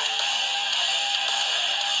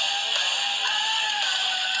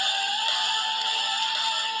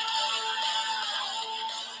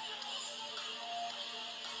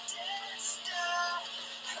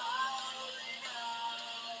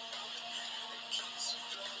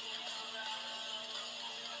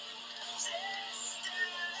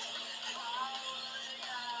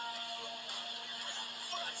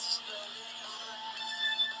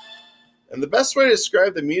 And the best way to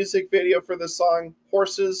describe the music video for this song: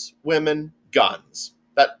 horses, women, guns.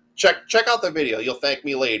 Check out the video. You'll thank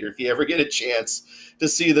me later if you ever get a chance to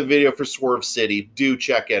see the video for Swerve City. Do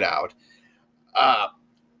check it out.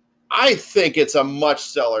 I think it's a much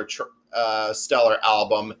stellar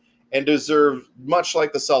album, and deserves, much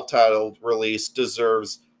like the self-titled release,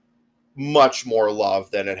 deserves much more love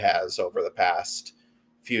than it has over the past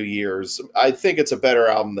few years. I think it's a better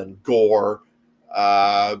album than Gore.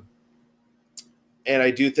 And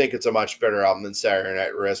I do think it's a much better album than Saturday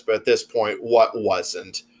Night Wrist, but at this point, what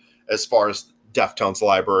wasn't, as far as Deftones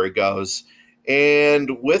library goes?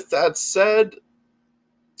 And with that said,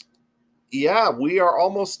 yeah, we are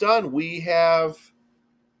almost done. We have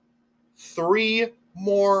 3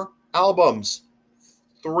 more albums.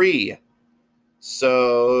 3.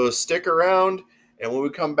 So stick around, and when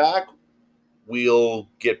we come back, we'll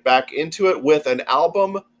get back into it with an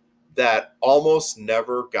album that almost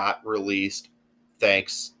never got released,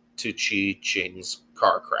 thanks to Chi Ching's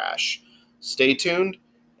car crash. Stay tuned,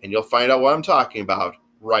 and you'll find out what I'm talking about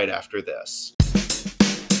right after this.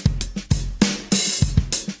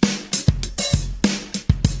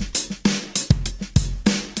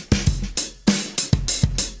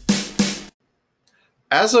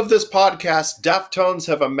 As of this podcast, Deftones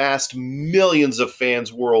have amassed millions of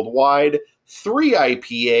fans worldwide, 3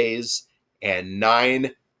 IPAs, and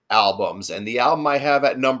 9 albums. And the album I have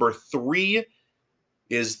at number 3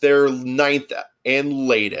 is their 9th and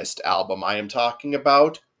latest album. I am talking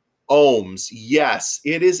about Ohms. Yes,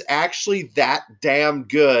 it is actually that damn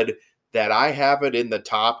good that I have it in the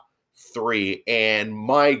top 3. And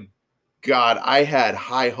my God, I had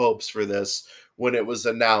high hopes for this when it was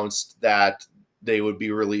announced that they would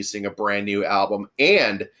be releasing a brand new album.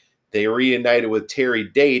 And they reunited with Terry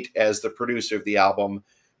Date as the producer of the album,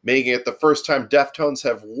 making it the first time Deftones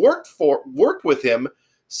have worked with him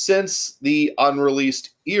since the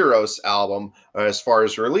unreleased Eros album. As far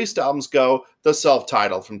as released albums go, the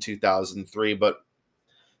self-titled from 2003, but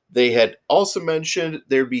they had also mentioned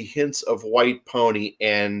there'd be hints of White Pony,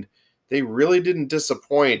 and they really didn't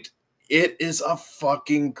disappoint. It is a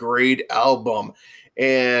fucking great album,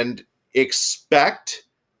 and expect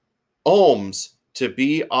Ohms to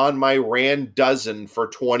be on my Rand Dozen for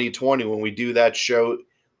 2020 when we do that show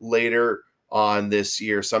later on this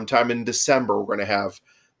year. Sometime in December, we're going to have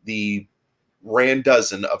the Rand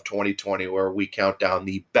Dozen of 2020, where we count down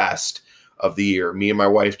the best of the year. Me and my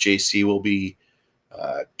wife, JC, will be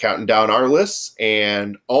counting down our lists,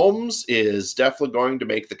 and Ohms is definitely going to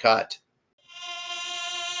make the cut.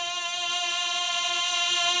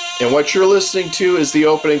 And what you're listening to is the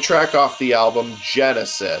opening track off the album,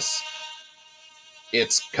 Genesis.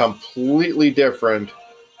 It's completely different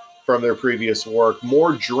from their previous work,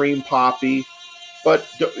 more dream poppy. But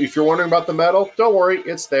if you're wondering about the metal, don't worry,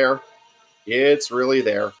 it's there. It's really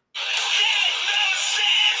there.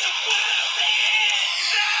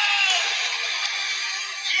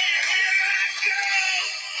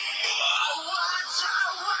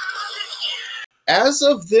 As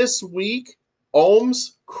of this week,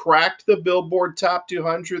 Ohms cracked the Billboard Top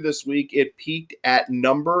 200 this week. It peaked at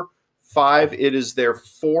number 5. It is their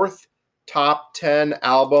 4th top 10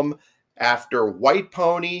 album. after White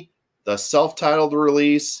Pony, the self-titled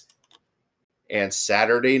release, and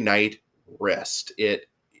Saturday Night Wrist. It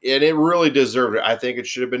really deserved it. I think it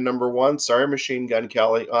should have been number one. Sorry, Machine Gun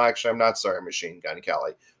Kelly. Oh, actually, I'm not sorry, Machine Gun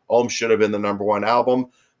Kelly. Ohms should have been the number one album,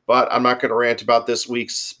 but I'm not going to rant about this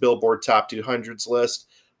week's Billboard Top 200s list.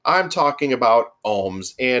 I'm talking about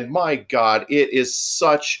Ohms, and my God, it is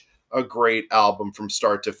such a great album from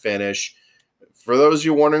start to finish. For those of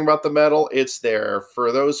you wondering about the metal, it's there.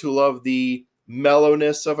 For those who love the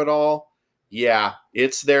mellowness of it all, yeah,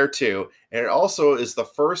 it's there too. And it also is the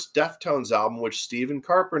first Deftones album which Stephen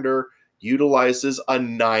Carpenter utilizes a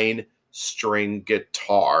 9-string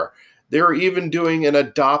guitar. They're even doing an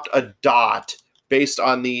Adopt a Dot based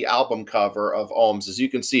on the album cover of Ohms. As you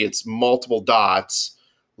can see, it's multiple dots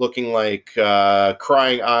looking like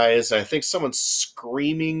crying eyes. I think someone's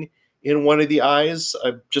screaming in one of the eyes,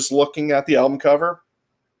 just looking at the album cover.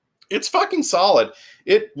 It's fucking solid.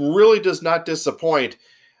 It really does not disappoint.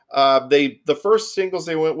 The first singles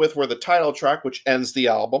they went with were the title track, which ends the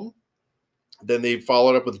album. Then they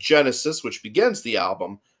followed up with Genesis, which begins the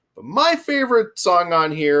album. But my favorite song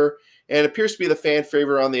on here, and appears to be the fan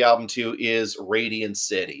favorite on the album too, is Radiant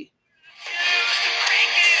City.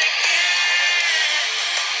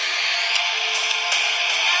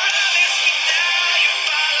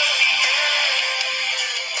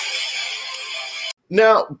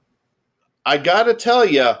 Now, I gotta tell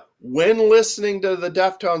you, when listening to the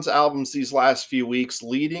Deftones albums these last few weeks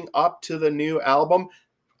leading up to the new album,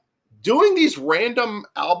 doing these random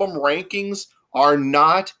album rankings are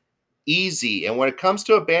not easy. And when it comes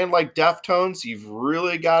to a band like Deftones, you've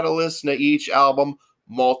really got to listen to each album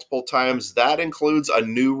multiple times. That includes a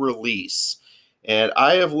new release. And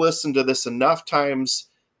I have listened to this enough times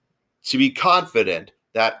to be confident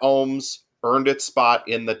that Ohms earned its spot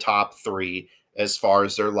in the top 3 as far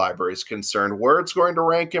as their library is concerned. Where it's going to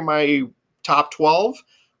rank in my top 12,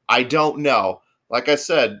 I don't know. Like I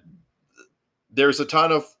said, there's a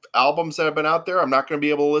ton of albums that have been out there. I'm not going to be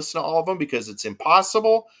able to listen to all of them because it's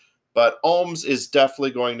impossible, but Ohms is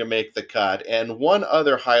definitely going to make the cut. And one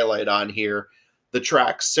other highlight on here, the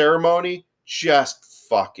track Ceremony just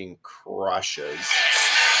fucking crushes.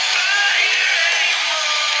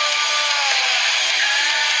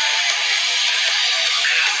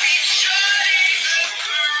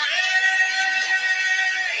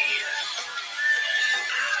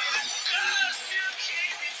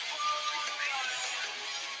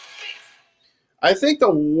 I think the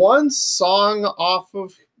one song off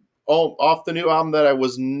the new album that I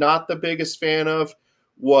was not the biggest fan of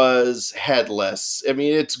was Headless. I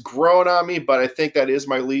mean, it's grown on me, but I think that is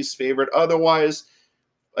my least favorite. Otherwise,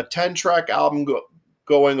 a 10-track album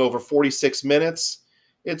going over 46 minutes,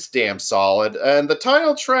 it's damn solid. And the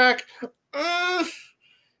title track,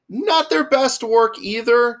 not their best work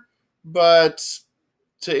either, but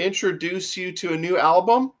to introduce you to a new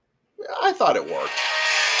album, I thought it worked.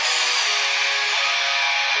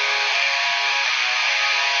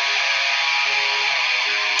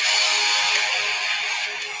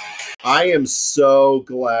 I am so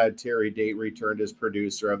glad Terry Date returned as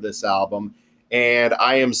producer of this album, and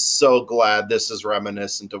I am so glad this is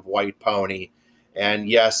reminiscent of White Pony. And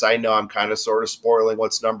yes, I know I'm kind of sort of spoiling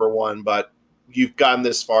what's number one, but you've gotten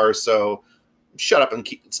this far, so shut up and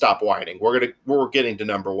stop whining. We're getting to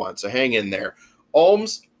number one, so hang in there.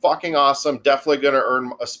 Ohms, fucking awesome. Definitely going to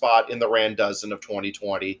earn a spot in the Rand Dozen of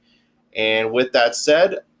 2020. And with that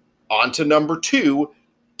said, on to number 2,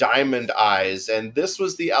 Diamond Eyes. And this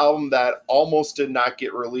was the album that almost did not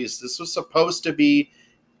get released. This was supposed to be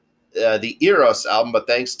the Eros album, but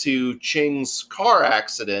thanks to Ching's car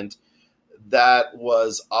accident, that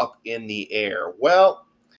was up in the air. Well,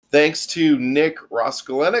 thanks to Nick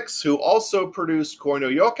Roskolenix, who also produced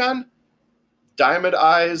Koino Yokan, Diamond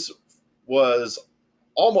Eyes was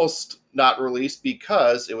almost not released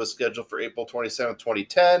because it was scheduled for April 27th,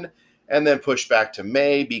 2010, and then pushed back to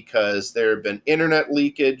May because there had been internet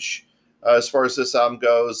leakage as far as this album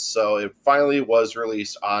goes. So it finally was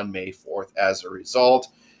released on May 4th as a result.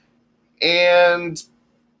 And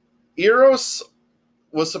Eros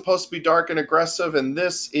was supposed to be dark and aggressive, and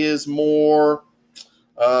this is more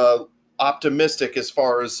optimistic as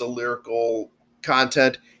far as the lyrical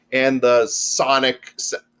content and the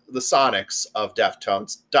sonics of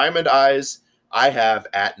Deftones. Diamond Eyes, I have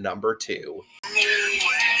at number 2.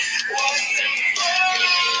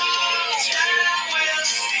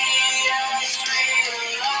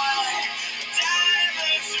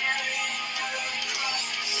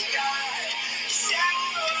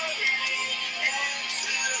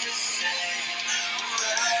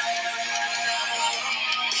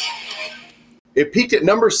 It peaked at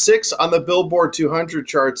number 6 on the Billboard 200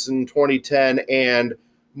 charts in 2010, and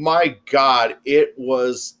my God, it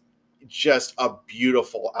was just a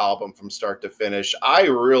beautiful album from start to finish. I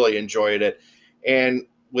really enjoyed it. And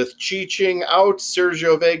with Chi Ching out,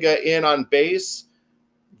 Sergio Vega in on bass,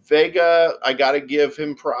 Vega, I got to give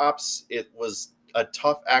him props. It was a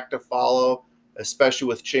tough act to follow, especially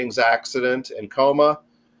with Ching's accident and coma.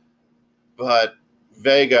 But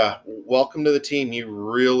Vega, welcome to the team. You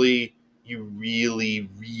really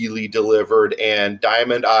delivered. And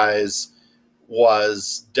Diamond Eyes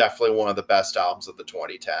was definitely one of the best albums of the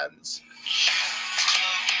 2010s.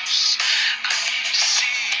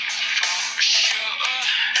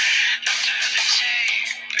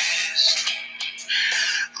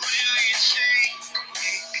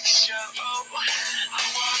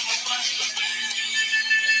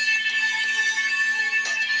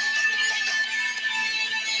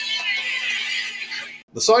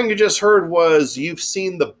 The song you just heard was You've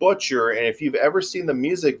Seen the Butcher, and if you've ever seen the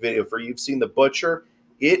music video for You've Seen the Butcher,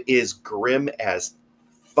 it is grim as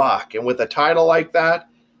fuck. And with a title like that,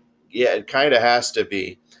 yeah, it kind of has to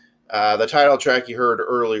be. The title track you heard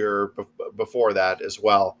earlier before that as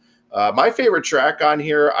well. My favorite track on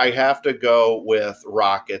here, I have to go with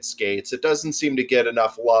Rocket Skates. It doesn't seem to get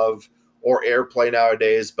enough love or airplay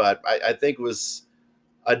nowadays, but I think it was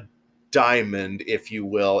a diamond, if you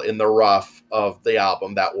will, in the rough of the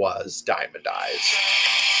album that was Diamond Eyes.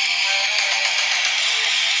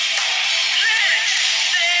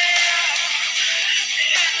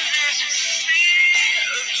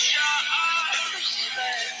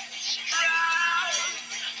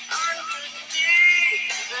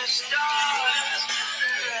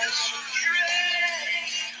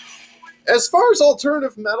 As far as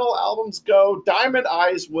alternative metal albums go, Diamond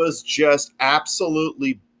Eyes was just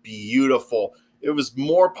absolutely beautiful. It was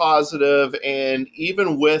more positive, and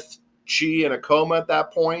even with Chi in a coma at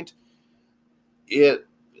that point, it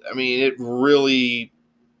really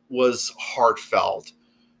was heartfelt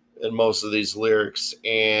in most of these lyrics,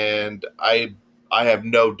 and I have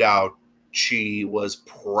no doubt Chi was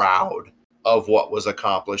proud of what was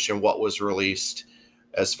accomplished and what was released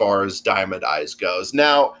as far as Diamond Eyes goes.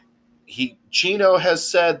 Now, Chino has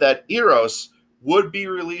said that Eros would be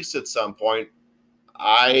released at some point.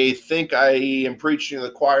 I think I am preaching to the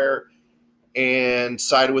choir and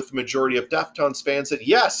sided with the majority of Deftones fans that,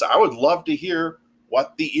 yes, I would love to hear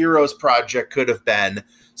what the Eros project could have been.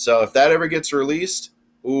 So if that ever gets released,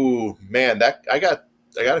 ooh, man, that I got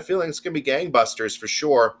a feeling it's going to be gangbusters for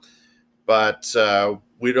sure. But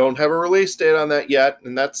we don't have a release date on that yet,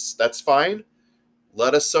 and that's fine.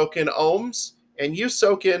 Let us soak in Ohms, and you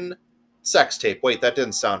soak in Sex Tape. Wait, that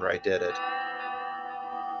didn't sound right, did it?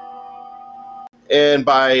 And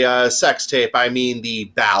by Sex Tape, I mean the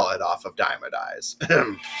ballad off of Diamond Eyes.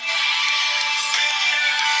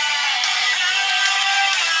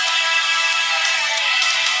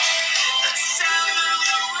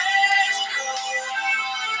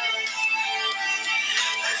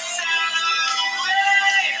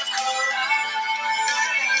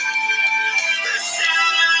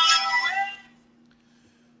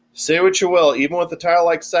 Say what you will, even with a title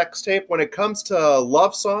like Sex Tape, when it comes to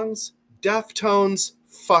love songs, Deftones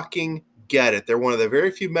fucking get it. They're one of the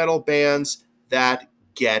very few metal bands that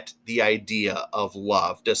get the idea of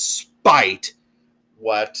love, despite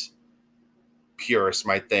what purists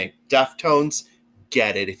might think. Deftones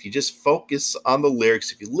get it. If you just focus on the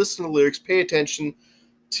lyrics, if you listen to the lyrics, pay attention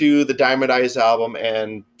to the Diamond Eyes album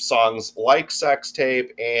and songs like Sex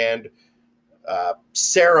Tape and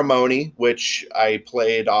Ceremony, which I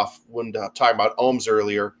played off when talking about Ohms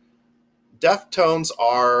earlier. Deftones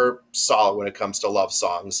are solid when it comes to love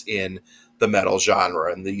songs in the metal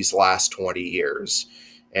genre in these last 20 years.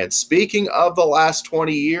 And speaking of the last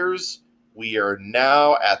 20 years, we are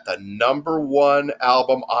now at the #1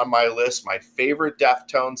 album on my list, my favorite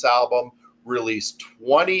Deftones album, released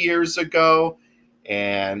 20 years ago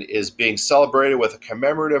and is being celebrated with a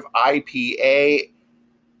commemorative IPA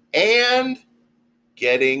and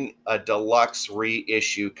getting a deluxe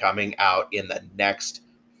reissue coming out in the next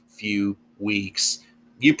few weeks.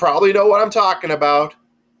 You probably know what I'm talking about,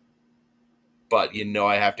 but you know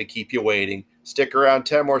I have to keep you waiting. Stick around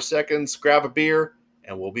 10 more seconds, grab a beer,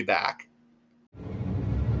 and we'll be back.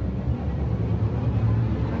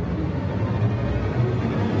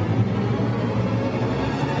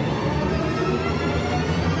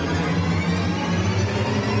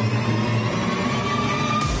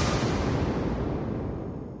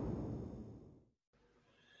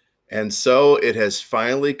 And so it has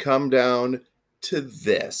finally come down to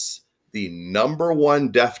this, the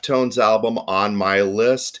 #1 Deftones album on my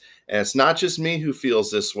list. And it's not just me who feels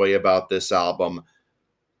this way about this album.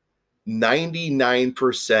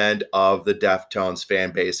 99% of the Deftones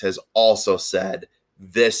fan base has also said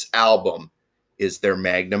this album is their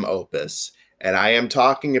magnum opus. And I am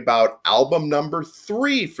talking about album number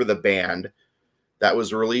 3 for the band that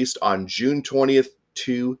was released on June 20th,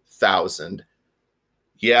 2000.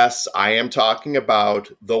 Yes, I am talking about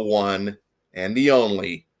the one and the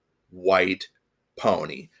only White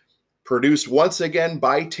Pony. Produced once again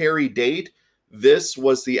by Terry Date, this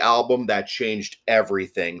was the album that changed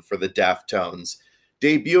everything for the Deftones.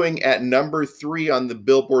 Debuting at number 3 on the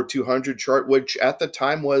Billboard 200 chart, which at the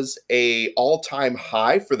time was an all-time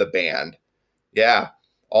high for the band. Yeah,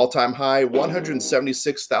 all-time high,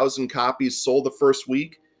 176,000 copies sold the first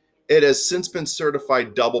week. It has since been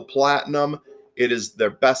certified double platinum. It is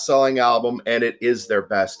their best-selling album, and it is their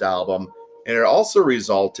best album. And it also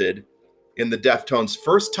resulted in the Deftones'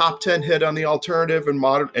 first top 10 hit on the alternative and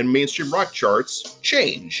modern and mainstream rock charts,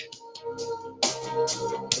 Change.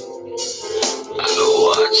 I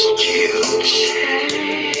watched you change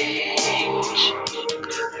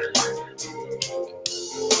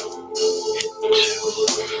into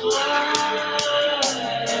a fly.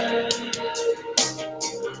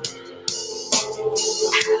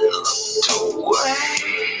 Looked away.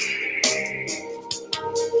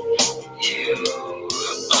 You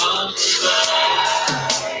are fine.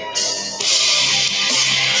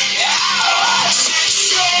 I watched you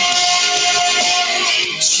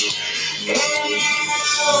change.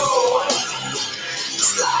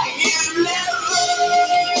 It's like you never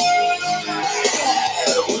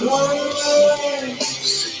was.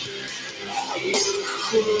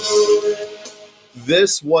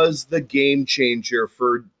 This was the game changer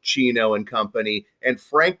for Chino and company, and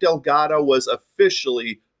Frank Delgado was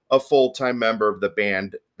officially a full-time member of the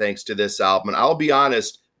band thanks to this album. And I'll be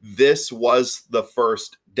honest, this was the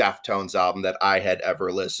first Deftones album that I had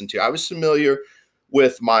ever listened to. I was familiar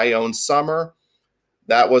with My Own Summer.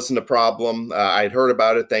 That wasn't a problem. I'd heard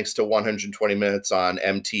about it thanks to 120 Minutes on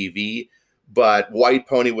MTV, but White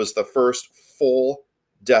Pony was the first full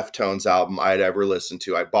Deftones album I'd ever listened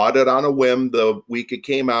to. I bought it on a whim the week it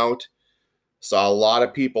came out. Saw a lot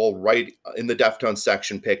of people right in the Deftones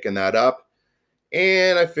section picking that up.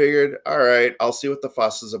 And I figured, all right, I'll see what the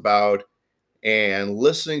fuss is about. And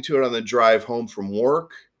listening to it on the drive home from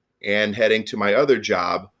work and heading to my other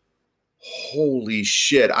job, holy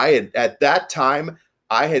shit. At that time,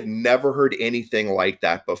 I had never heard anything like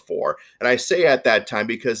that before. And I say at that time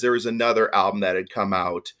because there was another album that had come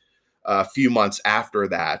out a few months after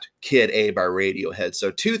that, Kid A by Radiohead. So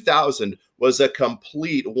 2000 was a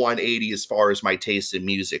complete 180 as far as my taste in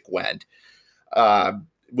music went.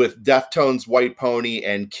 With Deftones' White Pony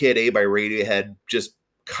and Kid A by Radiohead just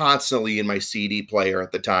constantly in my CD player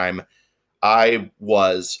at the time, I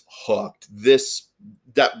was hooked.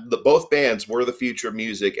 Both bands were the future of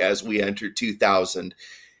music as we entered 2000.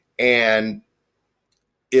 And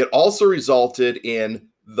it also resulted in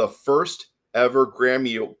the first ever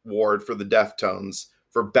Grammy Award for the Deftones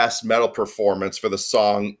for Best Metal Performance for the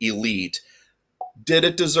song Elite. Did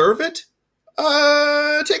it deserve it?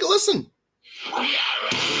 Take a listen.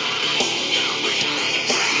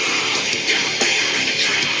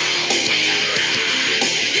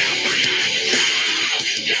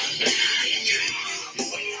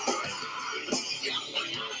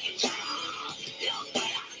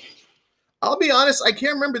 I'll be honest, I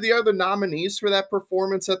can't remember the other nominees for that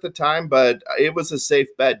performance at the time, but it was a safe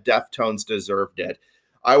bet. Deftones deserved it.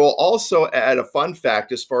 I will also add a fun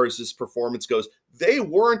fact as far as this performance goes. They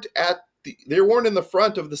weren't in the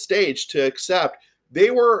front of the stage to accept. They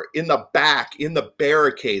were in the back, in the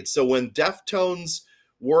barricades. So when Deftones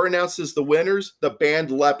were announced as the winners, the band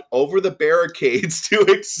leapt over the barricades to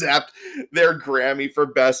accept their Grammy for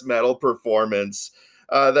Best Metal Performance.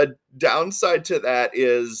 The downside to that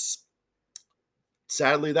is,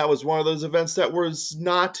 sadly, that was one of those events that was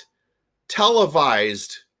not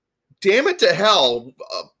televised. Damn it to hell.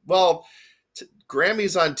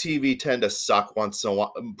 Grammys on TV tend to suck once in a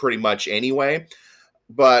while, pretty much anyway.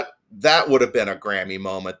 But that would have been a Grammy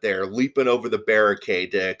moment there, leaping over the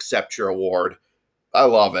barricade to accept your award. I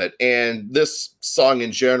love it. And this song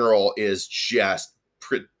in general is just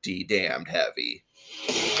pretty damned heavy.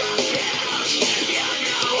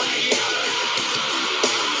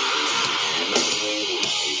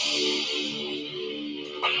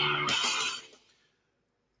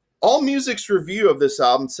 AllMusic's review of this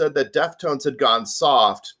album said that Deftones had gone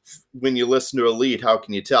soft. When you listen to Elite, how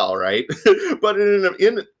can you tell, right? But in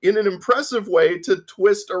an impressive way to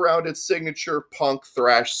twist around its signature punk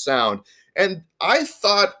thrash sound. And I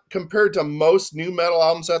thought, compared to most new metal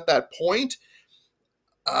albums at that point,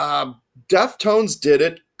 Deftones did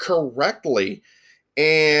it correctly.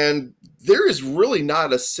 And there is really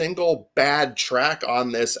not a single bad track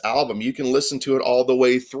on this album. You can listen to it all the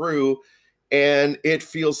way through, and it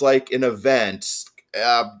feels like an event.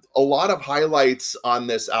 A lot of highlights on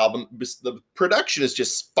this album. The production is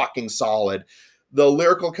just fucking solid. The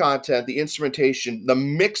lyrical content, the instrumentation, the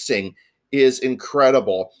mixing is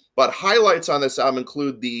incredible. But highlights on this album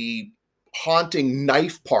include the haunting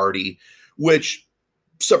knife party, which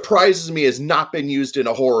surprises me has not been used in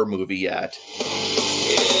a horror movie yet.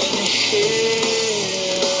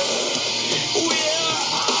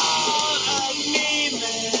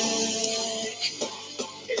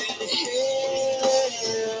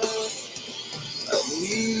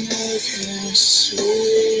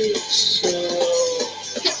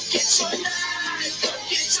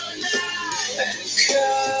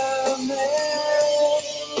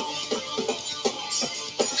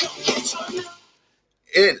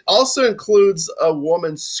 It also includes a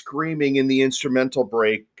woman screaming in the instrumental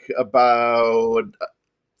break about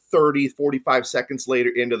 30-45 seconds later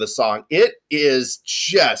into the song. It is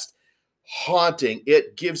just haunting.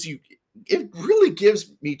 It really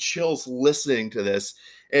gives me chills listening to this.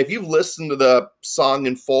 And if you've listened to the song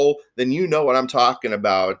in full, then you know what I'm talking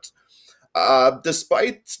about.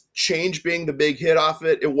 Despite Change being the big hit off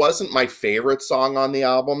it, it wasn't my favorite song on the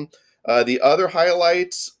album. The other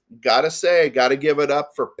highlights, gotta give it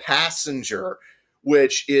up for Passenger,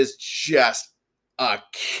 which is just a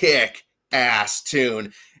kick-ass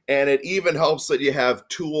tune. And it even helps that you have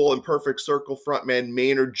Tool and Perfect Circle frontman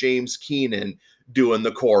Maynard James Keenan doing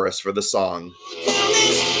the chorus for the song.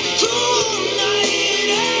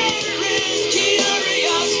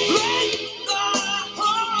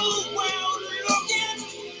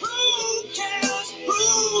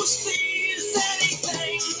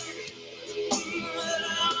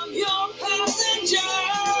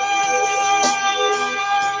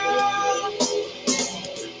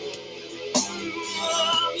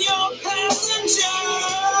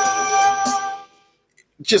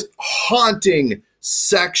 Just haunting,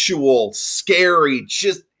 sexual, scary,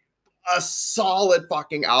 just a solid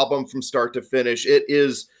fucking album from start to finish. It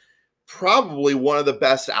is probably one of the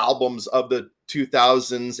best albums of the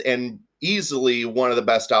 2000s and easily one of the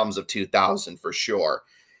best albums of 2000 for sure.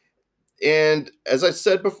 And as I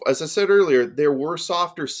said earlier, there were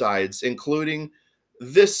softer sides, including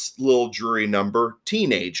this little dreary number,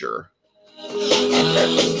 Teenager.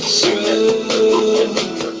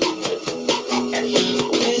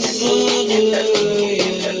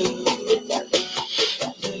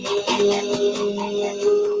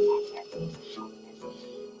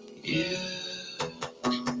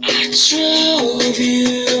 Drove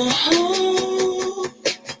you home,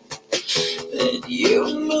 then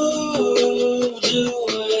you moved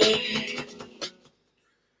away.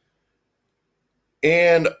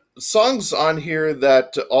 And songs on here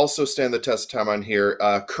that also stand the test of time on here,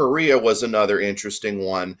 Korea was another interesting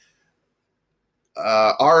one.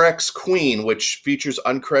 RX Queen, which features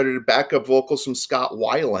uncredited backup vocals from Scott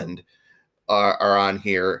Weiland, are on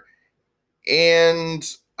here. And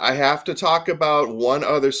I have to talk about one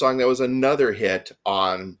other song that was another hit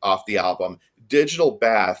off the album, Digital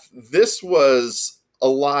Bath. This was a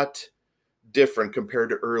lot different compared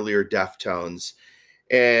to earlier Deftones.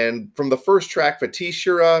 And from the first track,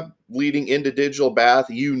 Fatishura, leading into Digital Bath,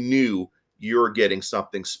 you knew you were getting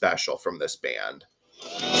something special from this band.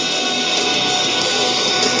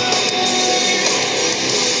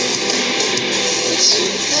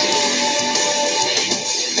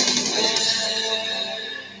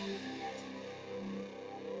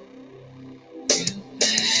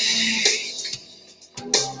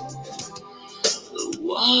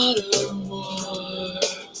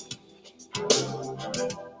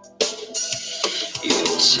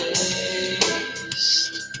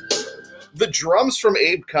 The drums from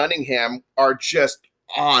Abe Cunningham are just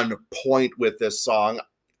on point with this song.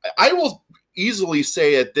 I will easily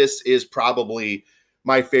say that this is probably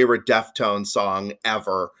my favorite Deftones song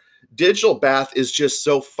ever. Digital Bath is just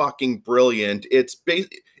so fucking brilliant.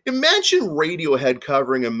 Imagine Radiohead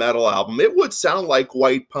covering a metal album. It would sound like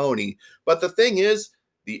White Pony. But the thing is,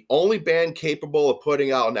 the only band capable of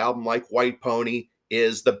putting out an album like White Pony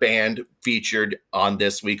is the band featured on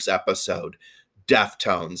this week's episode,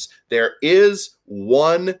 Deftones. There is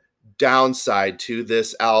one downside to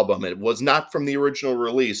this album. It was not from the original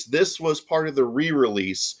release. This was part of the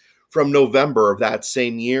re-release from November of that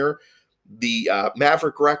same year. The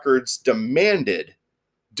Maverick Records demanded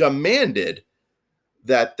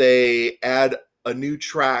that they add a new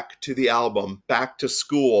track to the album, Back to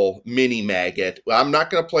School, Mini Maggot. I'm not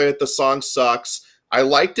going to play it. The song sucks. I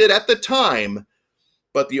liked it at the time,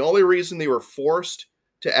 But the only reason they were forced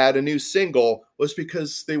to add a new single was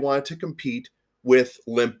because they wanted to compete with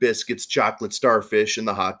Limp Bizkit's Chocolate Starfish and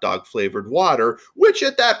the hot dog flavored water, which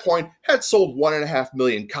at that point had sold 1.5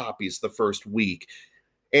 million copies the first week.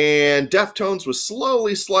 And Deftones was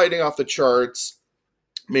slowly sliding off the charts,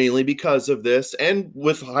 mainly because of this. And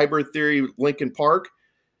with Hybrid Theory Linkin Park,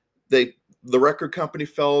 the record company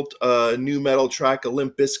felt a new metal track, a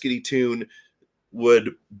Limp Bizkit tune,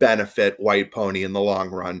 would benefit White Pony in the long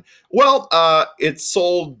run. Well, it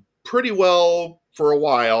sold pretty well for a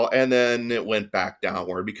while, and then it went back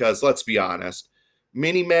downward because, let's be honest,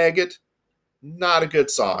 Mini Maggot, not a good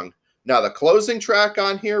song. Now, the closing track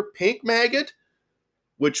on here, Pink Maggot,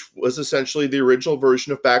 which was essentially the original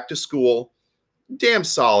version of Back to School, damn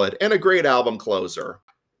solid and a great album closer.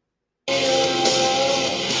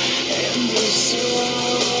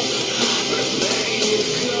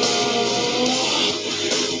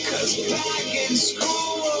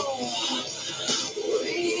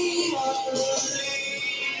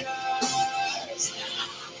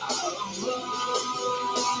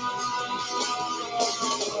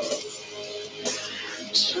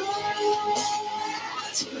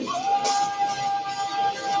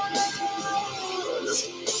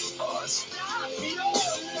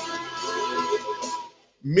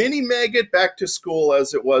 Mini Maggot, Back to School,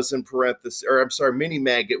 as it was in parentheses, or I'm sorry, Mini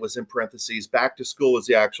Maggot was in parentheses. Back to School was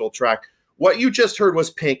the actual track. What you just heard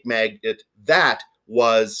was Pink Maggot. That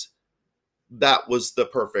was the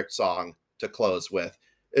perfect song to close with.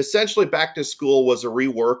 Essentially, Back to School was a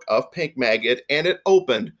rework of Pink Maggot, and it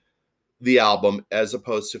opened the album as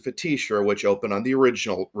opposed to Fetisha, which opened on the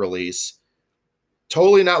original release.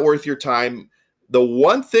 Totally not worth your time. The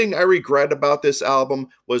one thing I regret about this album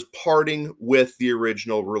was parting with the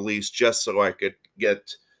original release just so I could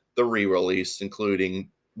get the re-release,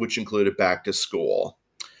 which included Back to School.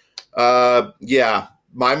 Yeah,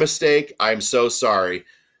 my mistake. I'm so sorry.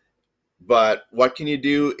 But what can you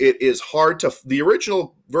do? It is hard to... The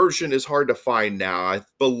original version is hard to find now. I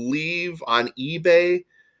believe on eBay,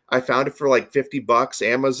 I found it for like $50.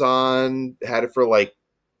 Amazon had it for like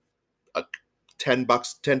 $10,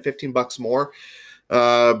 $15 more.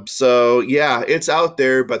 So yeah, it's out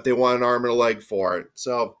there, but they want an arm and a leg for it.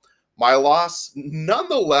 So my loss,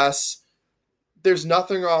 nonetheless, there's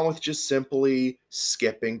nothing wrong with just simply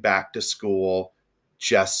skipping Back to School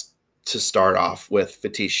just to start off with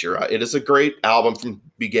Fetisha. It is a great album from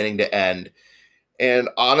beginning to end. And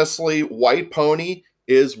honestly, White Pony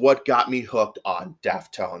is what got me hooked on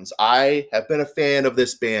Deftones. I have been a fan of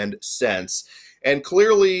this band since, and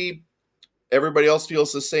clearly everybody else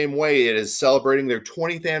feels the same way. It is celebrating their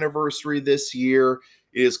 20th anniversary this year.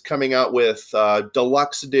 It is coming out with a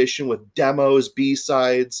deluxe edition with demos,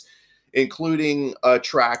 B-sides, including a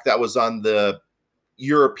track that was on the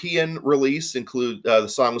European release. The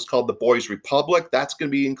song was called The Boys Republic. That's going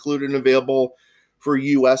to be included and available for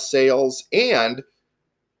U.S. sales. And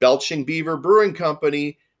Belching Beaver Brewing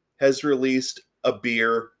Company has released a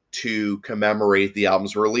beer to commemorate the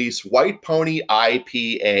album's release, White Pony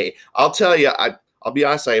IPA. I'll tell you, I'll be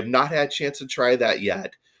honest, I have not had a chance to try that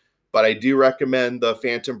yet, but I do recommend the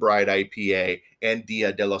Phantom Bride IPA and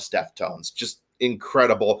Dia de los Deftones. Just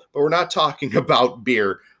incredible. But we're not talking about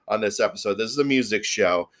beer on this episode. This is a music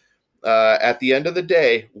show. At the end of the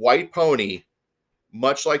day, White Pony,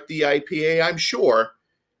 much like the IPA, I'm sure,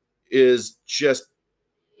 is just,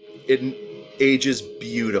 it ages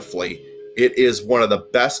beautifully. It is one of the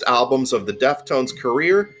best albums of the Deftones'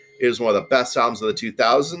 career. It is one of the best albums of the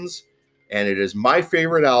 2000s. And it is my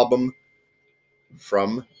favorite album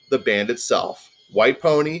from the band itself. White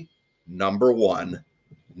Pony, number one.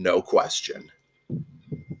 No question.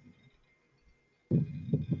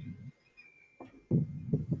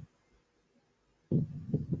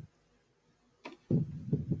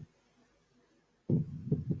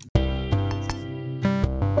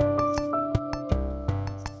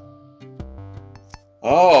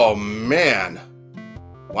 Oh, man.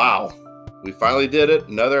 Wow. We finally did it.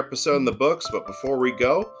 Another episode in the books. But before we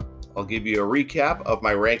go, I'll give you a recap of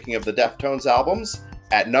my ranking of the Deftones albums.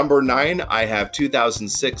 At number 9, I have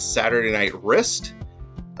 2006 Saturday Night Wrist.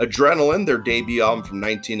 Adrenaline, their debut album from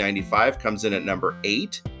 1995, comes in at number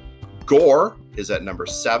 8. Gore is at number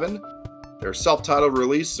 7. Their self-titled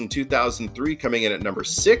release from 2003 coming in at number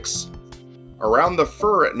 6. Around the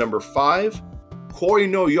Fur at number 5. Koi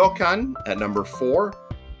no Yokan at number 4.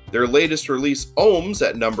 Their latest release, Ohms,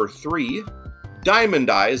 at number 3. Diamond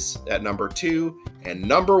Eyes at number 2. And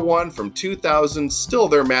number 1 from 2000, still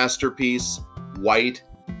their masterpiece, White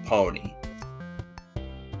Pony.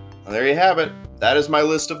 And there you have it. That is my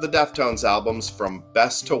list of the Deftones albums from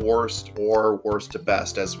best to worst or worst to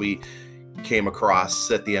best as we came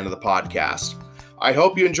across at the end of the podcast. I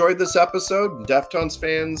hope you enjoyed this episode. Deftones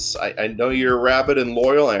fans, I know you're rabid and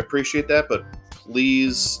loyal, and I appreciate that, but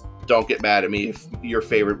please don't get mad at me if your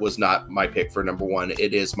favorite was not my pick for number one.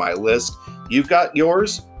 It is my list. You've got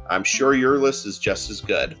yours. I'm sure your list is just as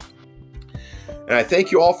good. And I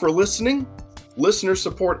thank you all for listening. Listener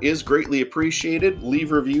support is greatly appreciated.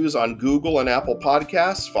 Leave reviews on Google and Apple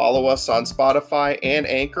Podcasts. Follow us on Spotify and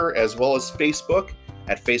Anchor, as well as Facebook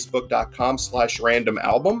at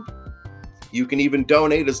facebook.com/randomalbum. You can even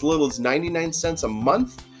donate as little as 99 cents a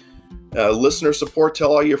month. Listener support,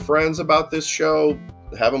 tell all your friends about this show.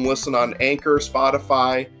 Have them listen on Anchor,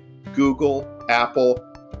 Spotify, Google, Apple.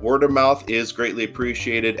 Word of mouth is greatly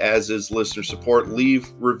appreciated, as is listener support. Leave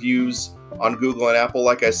reviews on Google and Apple,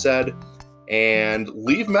 like I said, and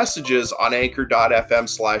leave messages on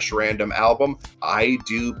anchor.fm/randomalbum. I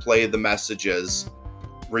do play the messages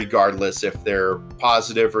regardless if they're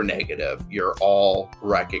positive or negative. You're all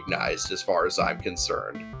recognized as far as I'm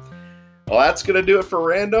concerned. Well, that's going to do it for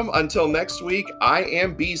Random. Until next week, I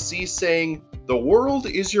am BC saying the world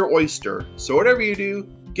is your oyster. So whatever you do,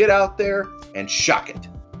 get out there and shuck it.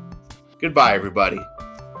 Goodbye, everybody.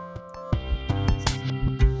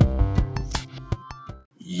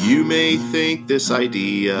 You may think this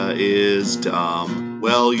idea is dumb.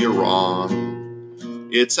 Well, you're wrong.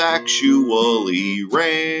 It's actually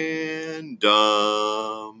random.